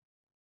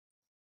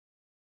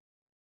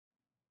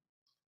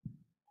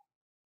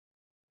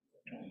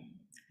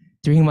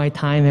 During my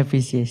time at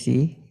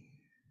VCAC,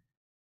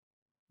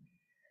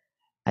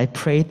 I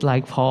prayed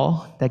like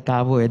Paul that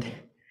God would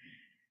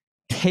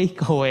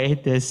take away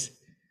this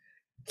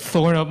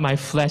thorn of my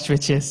flesh,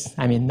 which is,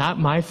 not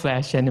my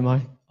flesh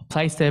anymore,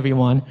 applies to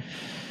everyone.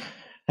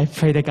 I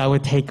pray that God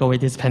would take away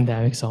this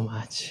pandemic so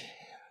much.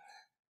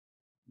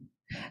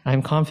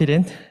 I'm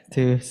confident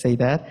to say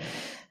that.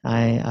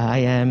 I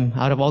am,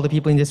 out of all the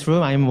people in this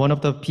room, I am one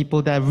of the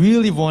people that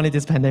really wanted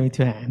this pandemic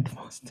to end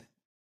most.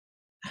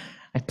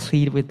 I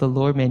plead with the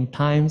Lord many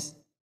times.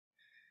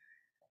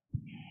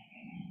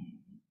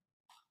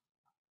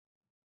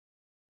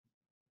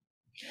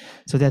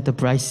 So that the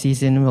bright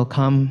season will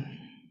come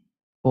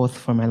both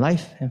for my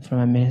life and for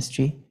my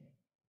ministry,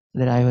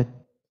 that I would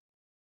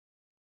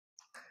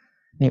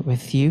meet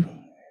with you,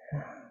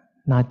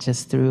 not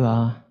just through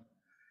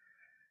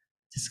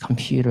this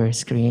computer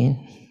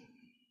screen,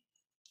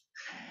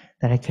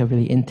 that I could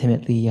really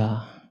intimately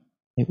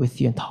meet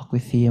with you and talk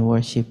with you and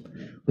worship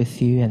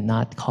with you and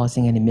not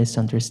causing any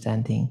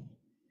misunderstanding,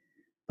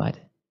 but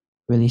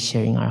really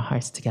sharing our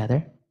hearts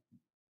together.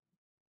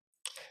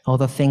 All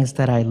the things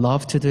that I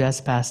love to do as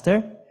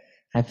pastor,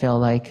 I feel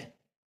like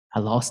I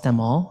lost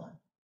them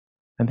all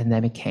when the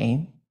pandemic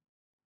came.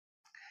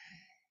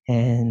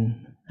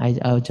 And I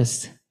was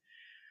just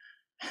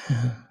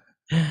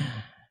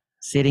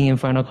sitting in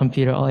front of a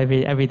computer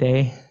every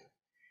day,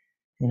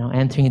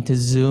 entering into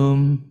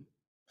Zoom.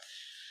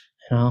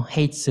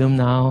 Hate Zoom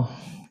now.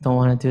 Don't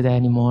want to do that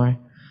anymore.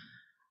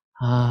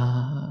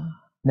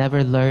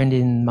 Never learned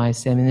in my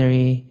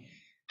seminary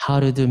how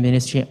to do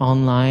ministry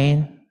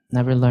online.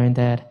 Never learned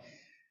that.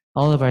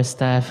 All of our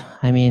staff,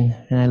 when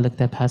I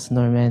looked at Pastor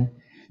Norman,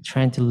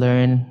 trying to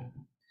learn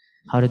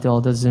how to do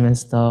all the Zoom and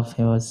stuff,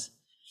 it was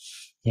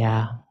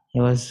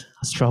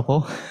a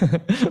struggle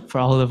for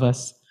all of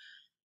us.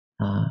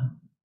 I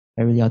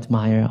really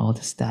admire all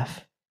the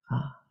staff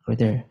for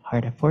their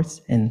hard efforts.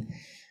 And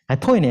my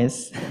point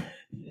is,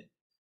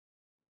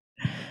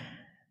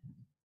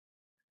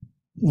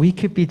 we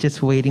could be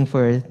just waiting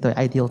for the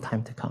ideal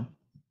time to come.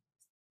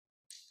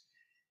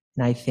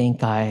 And I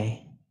think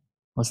I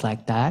was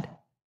like that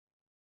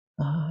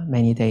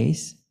many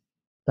days.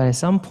 But at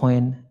some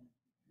point,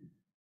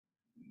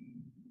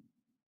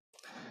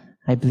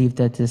 I believe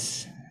that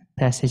this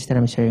passage that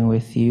I'm sharing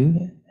with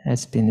you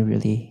has been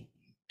really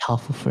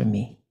helpful for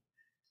me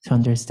to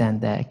understand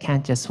that I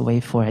can't just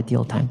wait for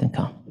ideal time to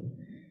come.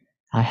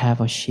 I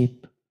have a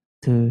sheep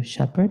to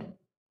shepherd.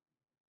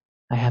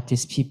 I have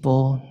these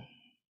people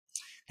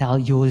that I'll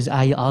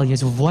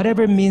use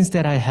whatever means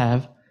that I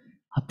have.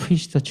 I'll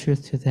preach the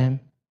truth to them.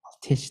 I'll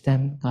teach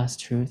them God's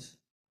truth.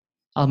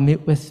 I'll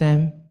meet with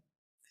them.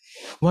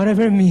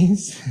 Whatever it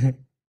means,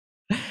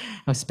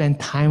 I'll spend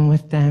time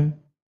with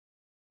them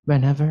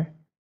whenever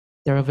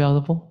they're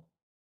available.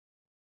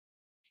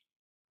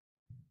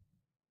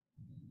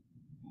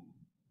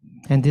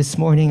 And this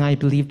morning, I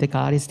believe that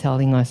God is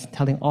telling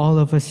all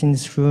of us in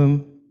this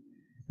room,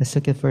 let's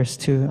look at verse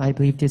 2. I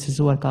believe this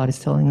is what God is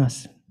telling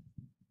us.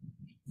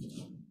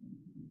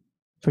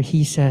 For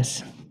he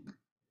says,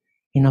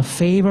 in a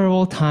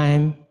favorable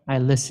time, I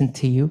listened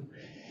to you.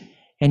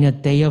 In a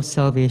day of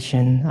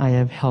salvation, I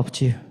have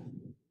helped you.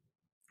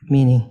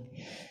 Meaning,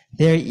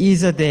 there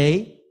is a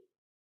day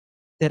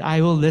that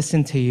I will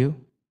listen to you.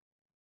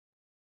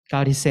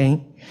 God is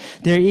saying,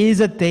 there is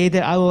a day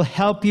that I will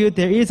help you.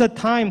 There is a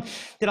time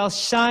that I'll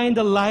shine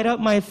the light of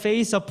my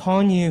face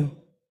upon you.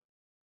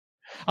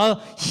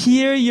 I'll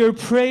hear your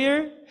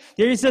prayer.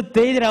 There is a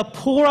day that I'll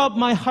pour out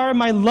my heart,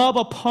 my love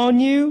upon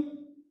you.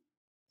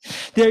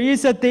 There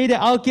is a day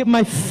that I'll give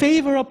my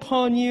favor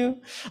upon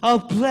you. I'll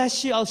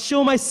bless you. I'll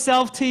show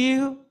myself to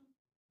you.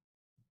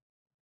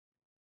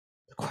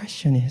 The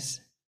question is,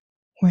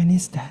 when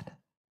is that?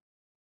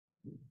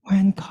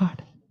 When,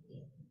 God?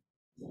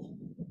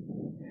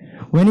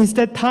 When is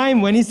that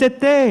time? When is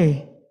that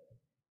day?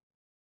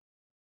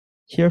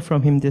 Hear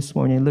from him this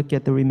morning. Look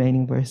at the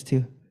remaining verse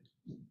 2.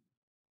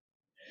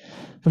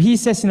 For he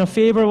says, in a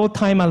favorable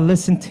time, I'll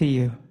listen to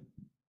you.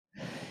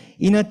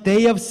 In a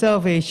day of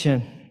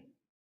salvation,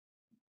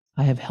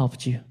 I have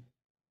helped you.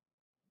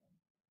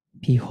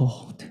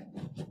 Behold.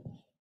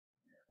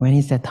 When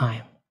is that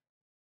time?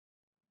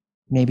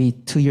 Maybe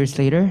 2 years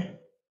later?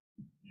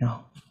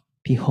 No.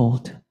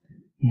 Behold,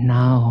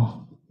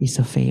 now is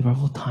a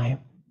favorable time.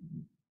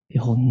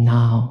 Behold,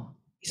 now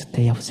is a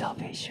day of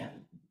salvation.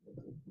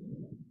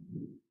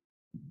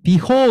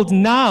 Behold,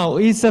 now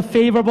is a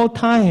favorable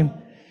time.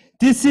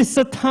 This is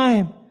the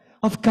time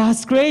of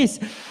God's grace.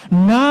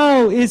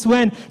 Now is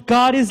when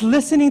God is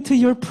listening to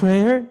your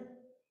prayer.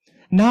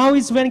 Now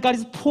is when God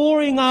is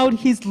pouring out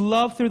his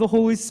love through the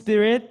Holy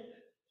Spirit,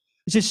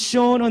 which is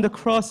shown on the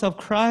cross of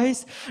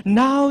Christ.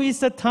 Now is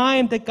the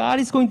time that God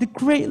is going to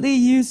greatly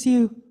use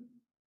you.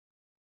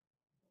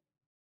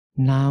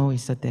 Now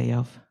is the day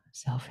of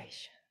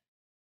salvation.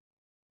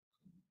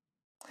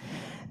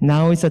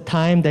 Now is the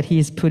time that he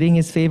is putting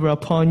his favor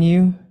upon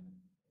you.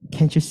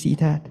 Can't you see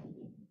that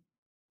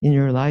in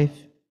your life?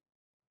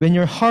 When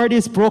your heart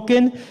is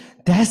broken,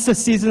 that's the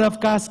season of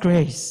God's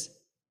grace.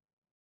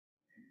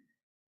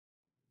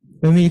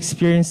 When we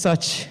experience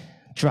such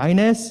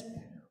dryness,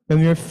 when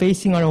we are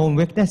facing our own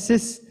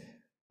weaknesses,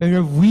 when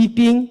we're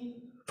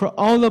weeping for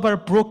all of our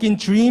broken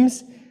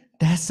dreams,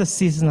 that's the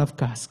season of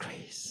God's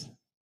grace.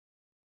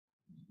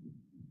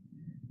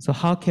 So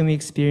how can we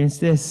experience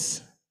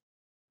this?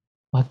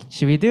 What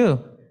should we do?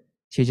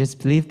 Should we just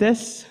believe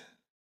this?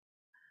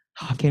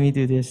 How can we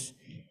do this?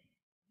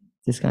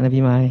 This is going to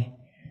be my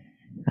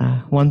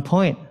one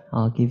point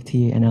I'll give to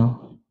you, and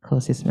I'll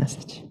close this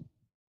message.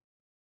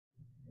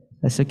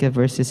 Let's look at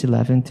verses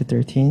 11 to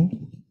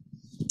 13.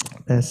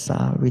 Let's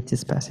read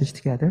this passage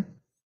together.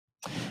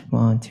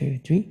 1, 2,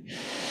 3.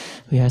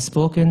 We have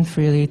spoken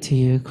freely to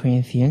you,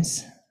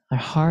 Corinthians. Our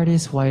heart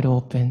is wide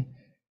open.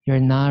 You're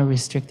not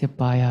restricted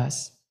by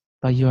us,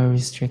 but you are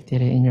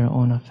restricted in your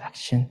own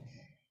affection.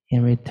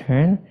 In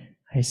return,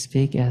 I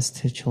speak as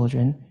to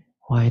children.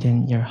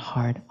 Widen your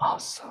heart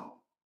also.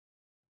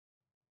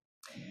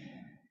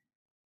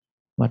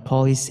 What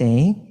Paul is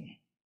saying,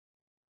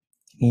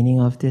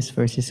 meaning of these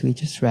verses we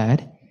just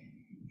read,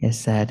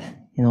 is that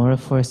in order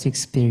for us to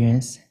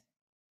experience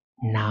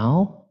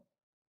now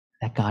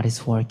that God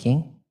is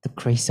working, the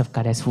grace of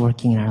God is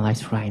working in our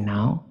lives right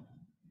now,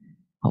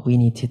 what we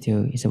need to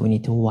do is that we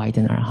need to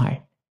widen our heart.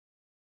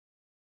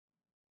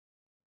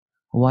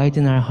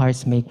 Widen our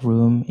hearts, make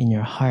room in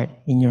your heart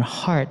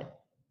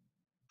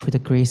for the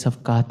grace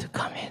of God to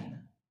come in.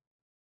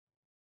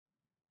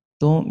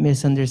 Don't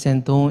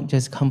misunderstand, don't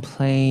just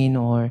complain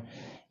or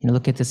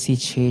look at the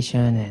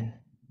situation and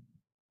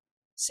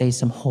say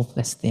some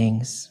hopeless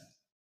things.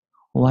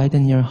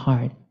 Widen your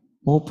heart,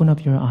 open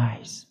up your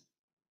eyes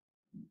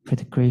for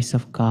the grace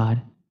of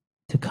God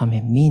to come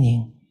in,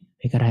 meaning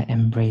we gotta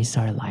embrace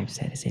our lives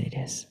as it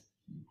is.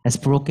 As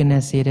broken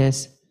as it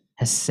is,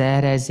 as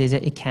sad as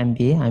it can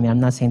be. I mean, I'm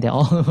not saying that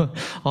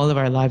all of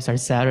our lives are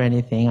sad or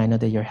anything. I know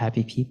that you're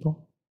happy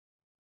people.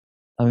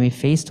 But when we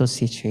face those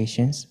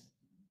situations,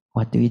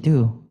 what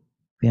do?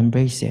 We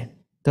embrace it.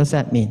 What does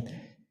that mean?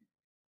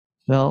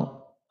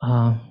 Well,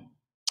 I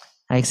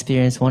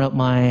experienced one of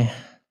my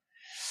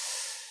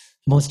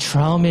most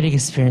traumatic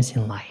experience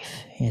in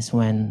life is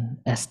when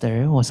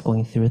Esther was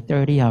going through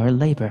 30-hour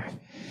labor.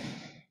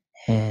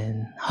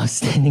 And I was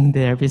standing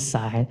there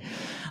beside,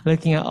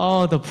 looking at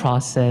all the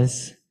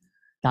process.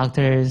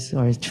 Doctors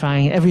were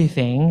trying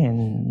everything,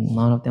 and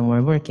none of them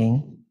were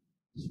working.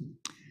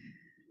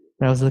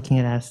 But I was looking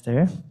at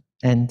Esther,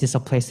 and this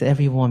applies to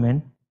every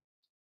woman.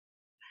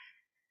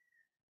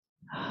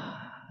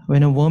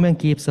 When a woman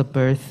gives a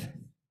birth,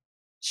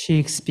 she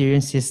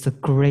experiences the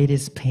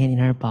greatest pain in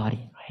her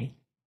body, right?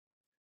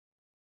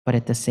 But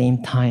at the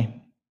same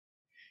time,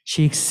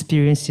 she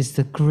experiences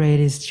the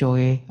greatest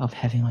joy of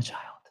having a child.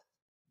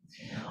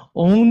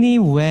 Only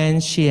when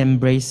she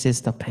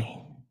embraces the pain.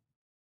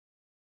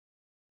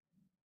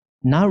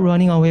 Not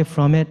running away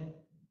from it,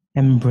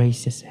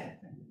 embraces it.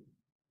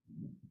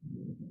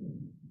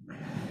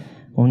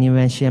 Only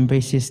when she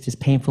embraces this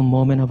painful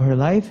moment of her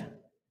life,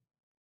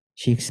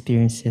 she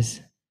experiences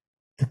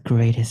the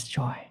greatest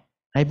joy.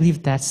 I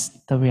believe that's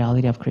the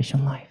reality of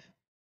Christian life.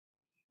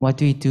 What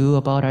do we do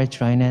about our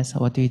dryness?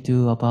 What do we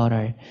do about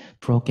our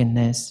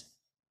brokenness?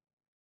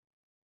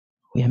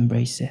 We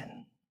embrace it.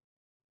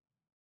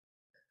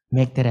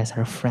 Make that as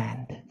our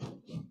friend.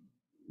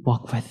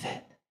 Walk with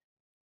it.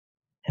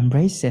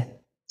 Embrace it.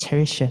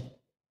 Cherish it.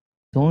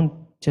 Don't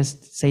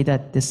just say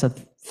that this is a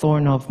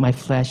thorn of my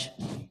flesh.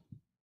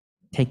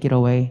 Take it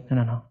away.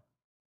 No.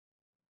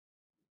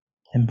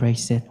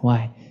 Embrace it.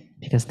 Why?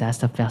 Because that's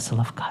the vessel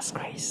of God's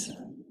grace.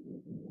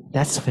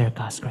 That's where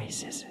God's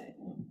grace is.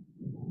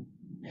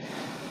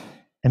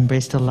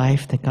 Embrace the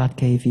life that God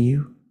gave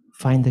you.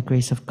 Find the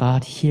grace of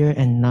God here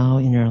and now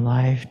in your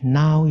life.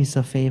 Now is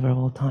a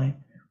favorable time.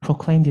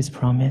 Proclaim this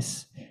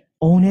promise.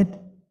 Own it.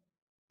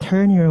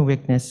 Turn your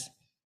weakness,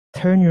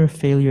 turn your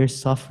failures,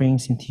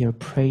 sufferings into your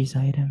praise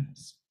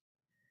items.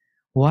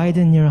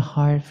 Widen your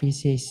heart,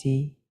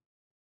 VCAC.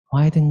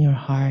 Widen your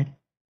heart.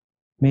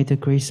 May the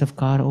grace of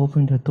God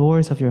open the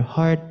doors of your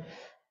heart,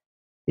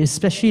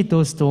 especially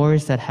those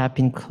doors that have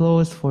been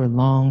closed for a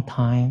long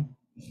time.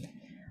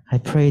 I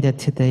pray that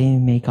today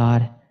may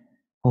God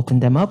open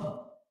them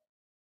up,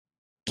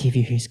 give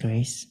you His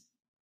grace.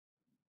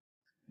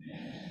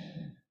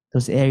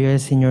 Those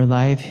areas in your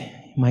life,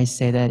 you might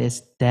say that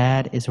it's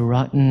dead, it's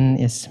rotten,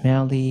 it's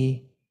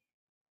smelly,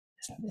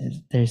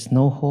 there's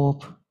no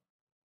hope.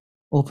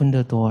 Open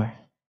the door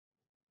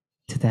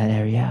to that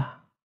area.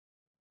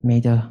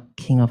 May the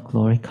King of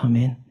Glory come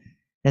in.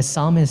 As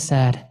Psalmist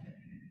said,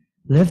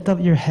 lift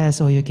up your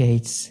heads, O you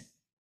gates,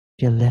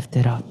 be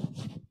lifted up,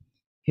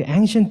 You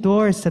ancient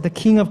doors, that the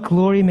King of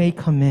glory may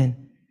come in.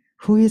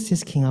 Who is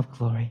this King of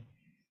glory?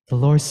 The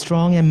Lord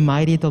strong and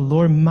mighty, the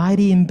Lord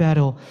mighty in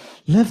battle.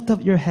 Lift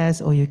up your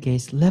heads, O you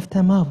gates. Lift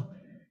them up,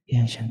 you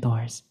ancient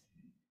doors,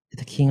 that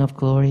the King of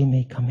glory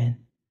may come in.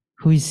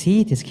 Who is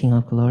he, this King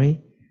of glory?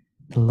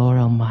 The Lord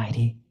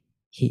Almighty.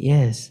 He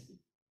is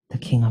the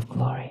King of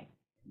glory.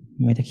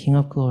 May the King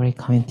of glory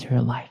come into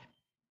your life.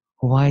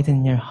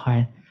 Widen your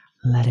heart.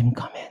 Let him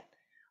come in.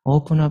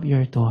 Open up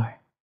your door.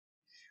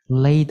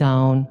 Lay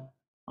down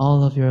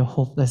all of your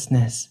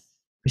hopelessness.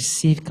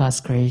 Receive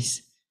God's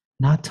grace,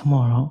 not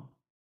tomorrow,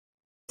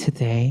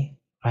 today,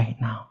 right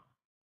now,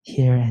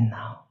 here and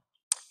now.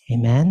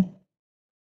 Amen.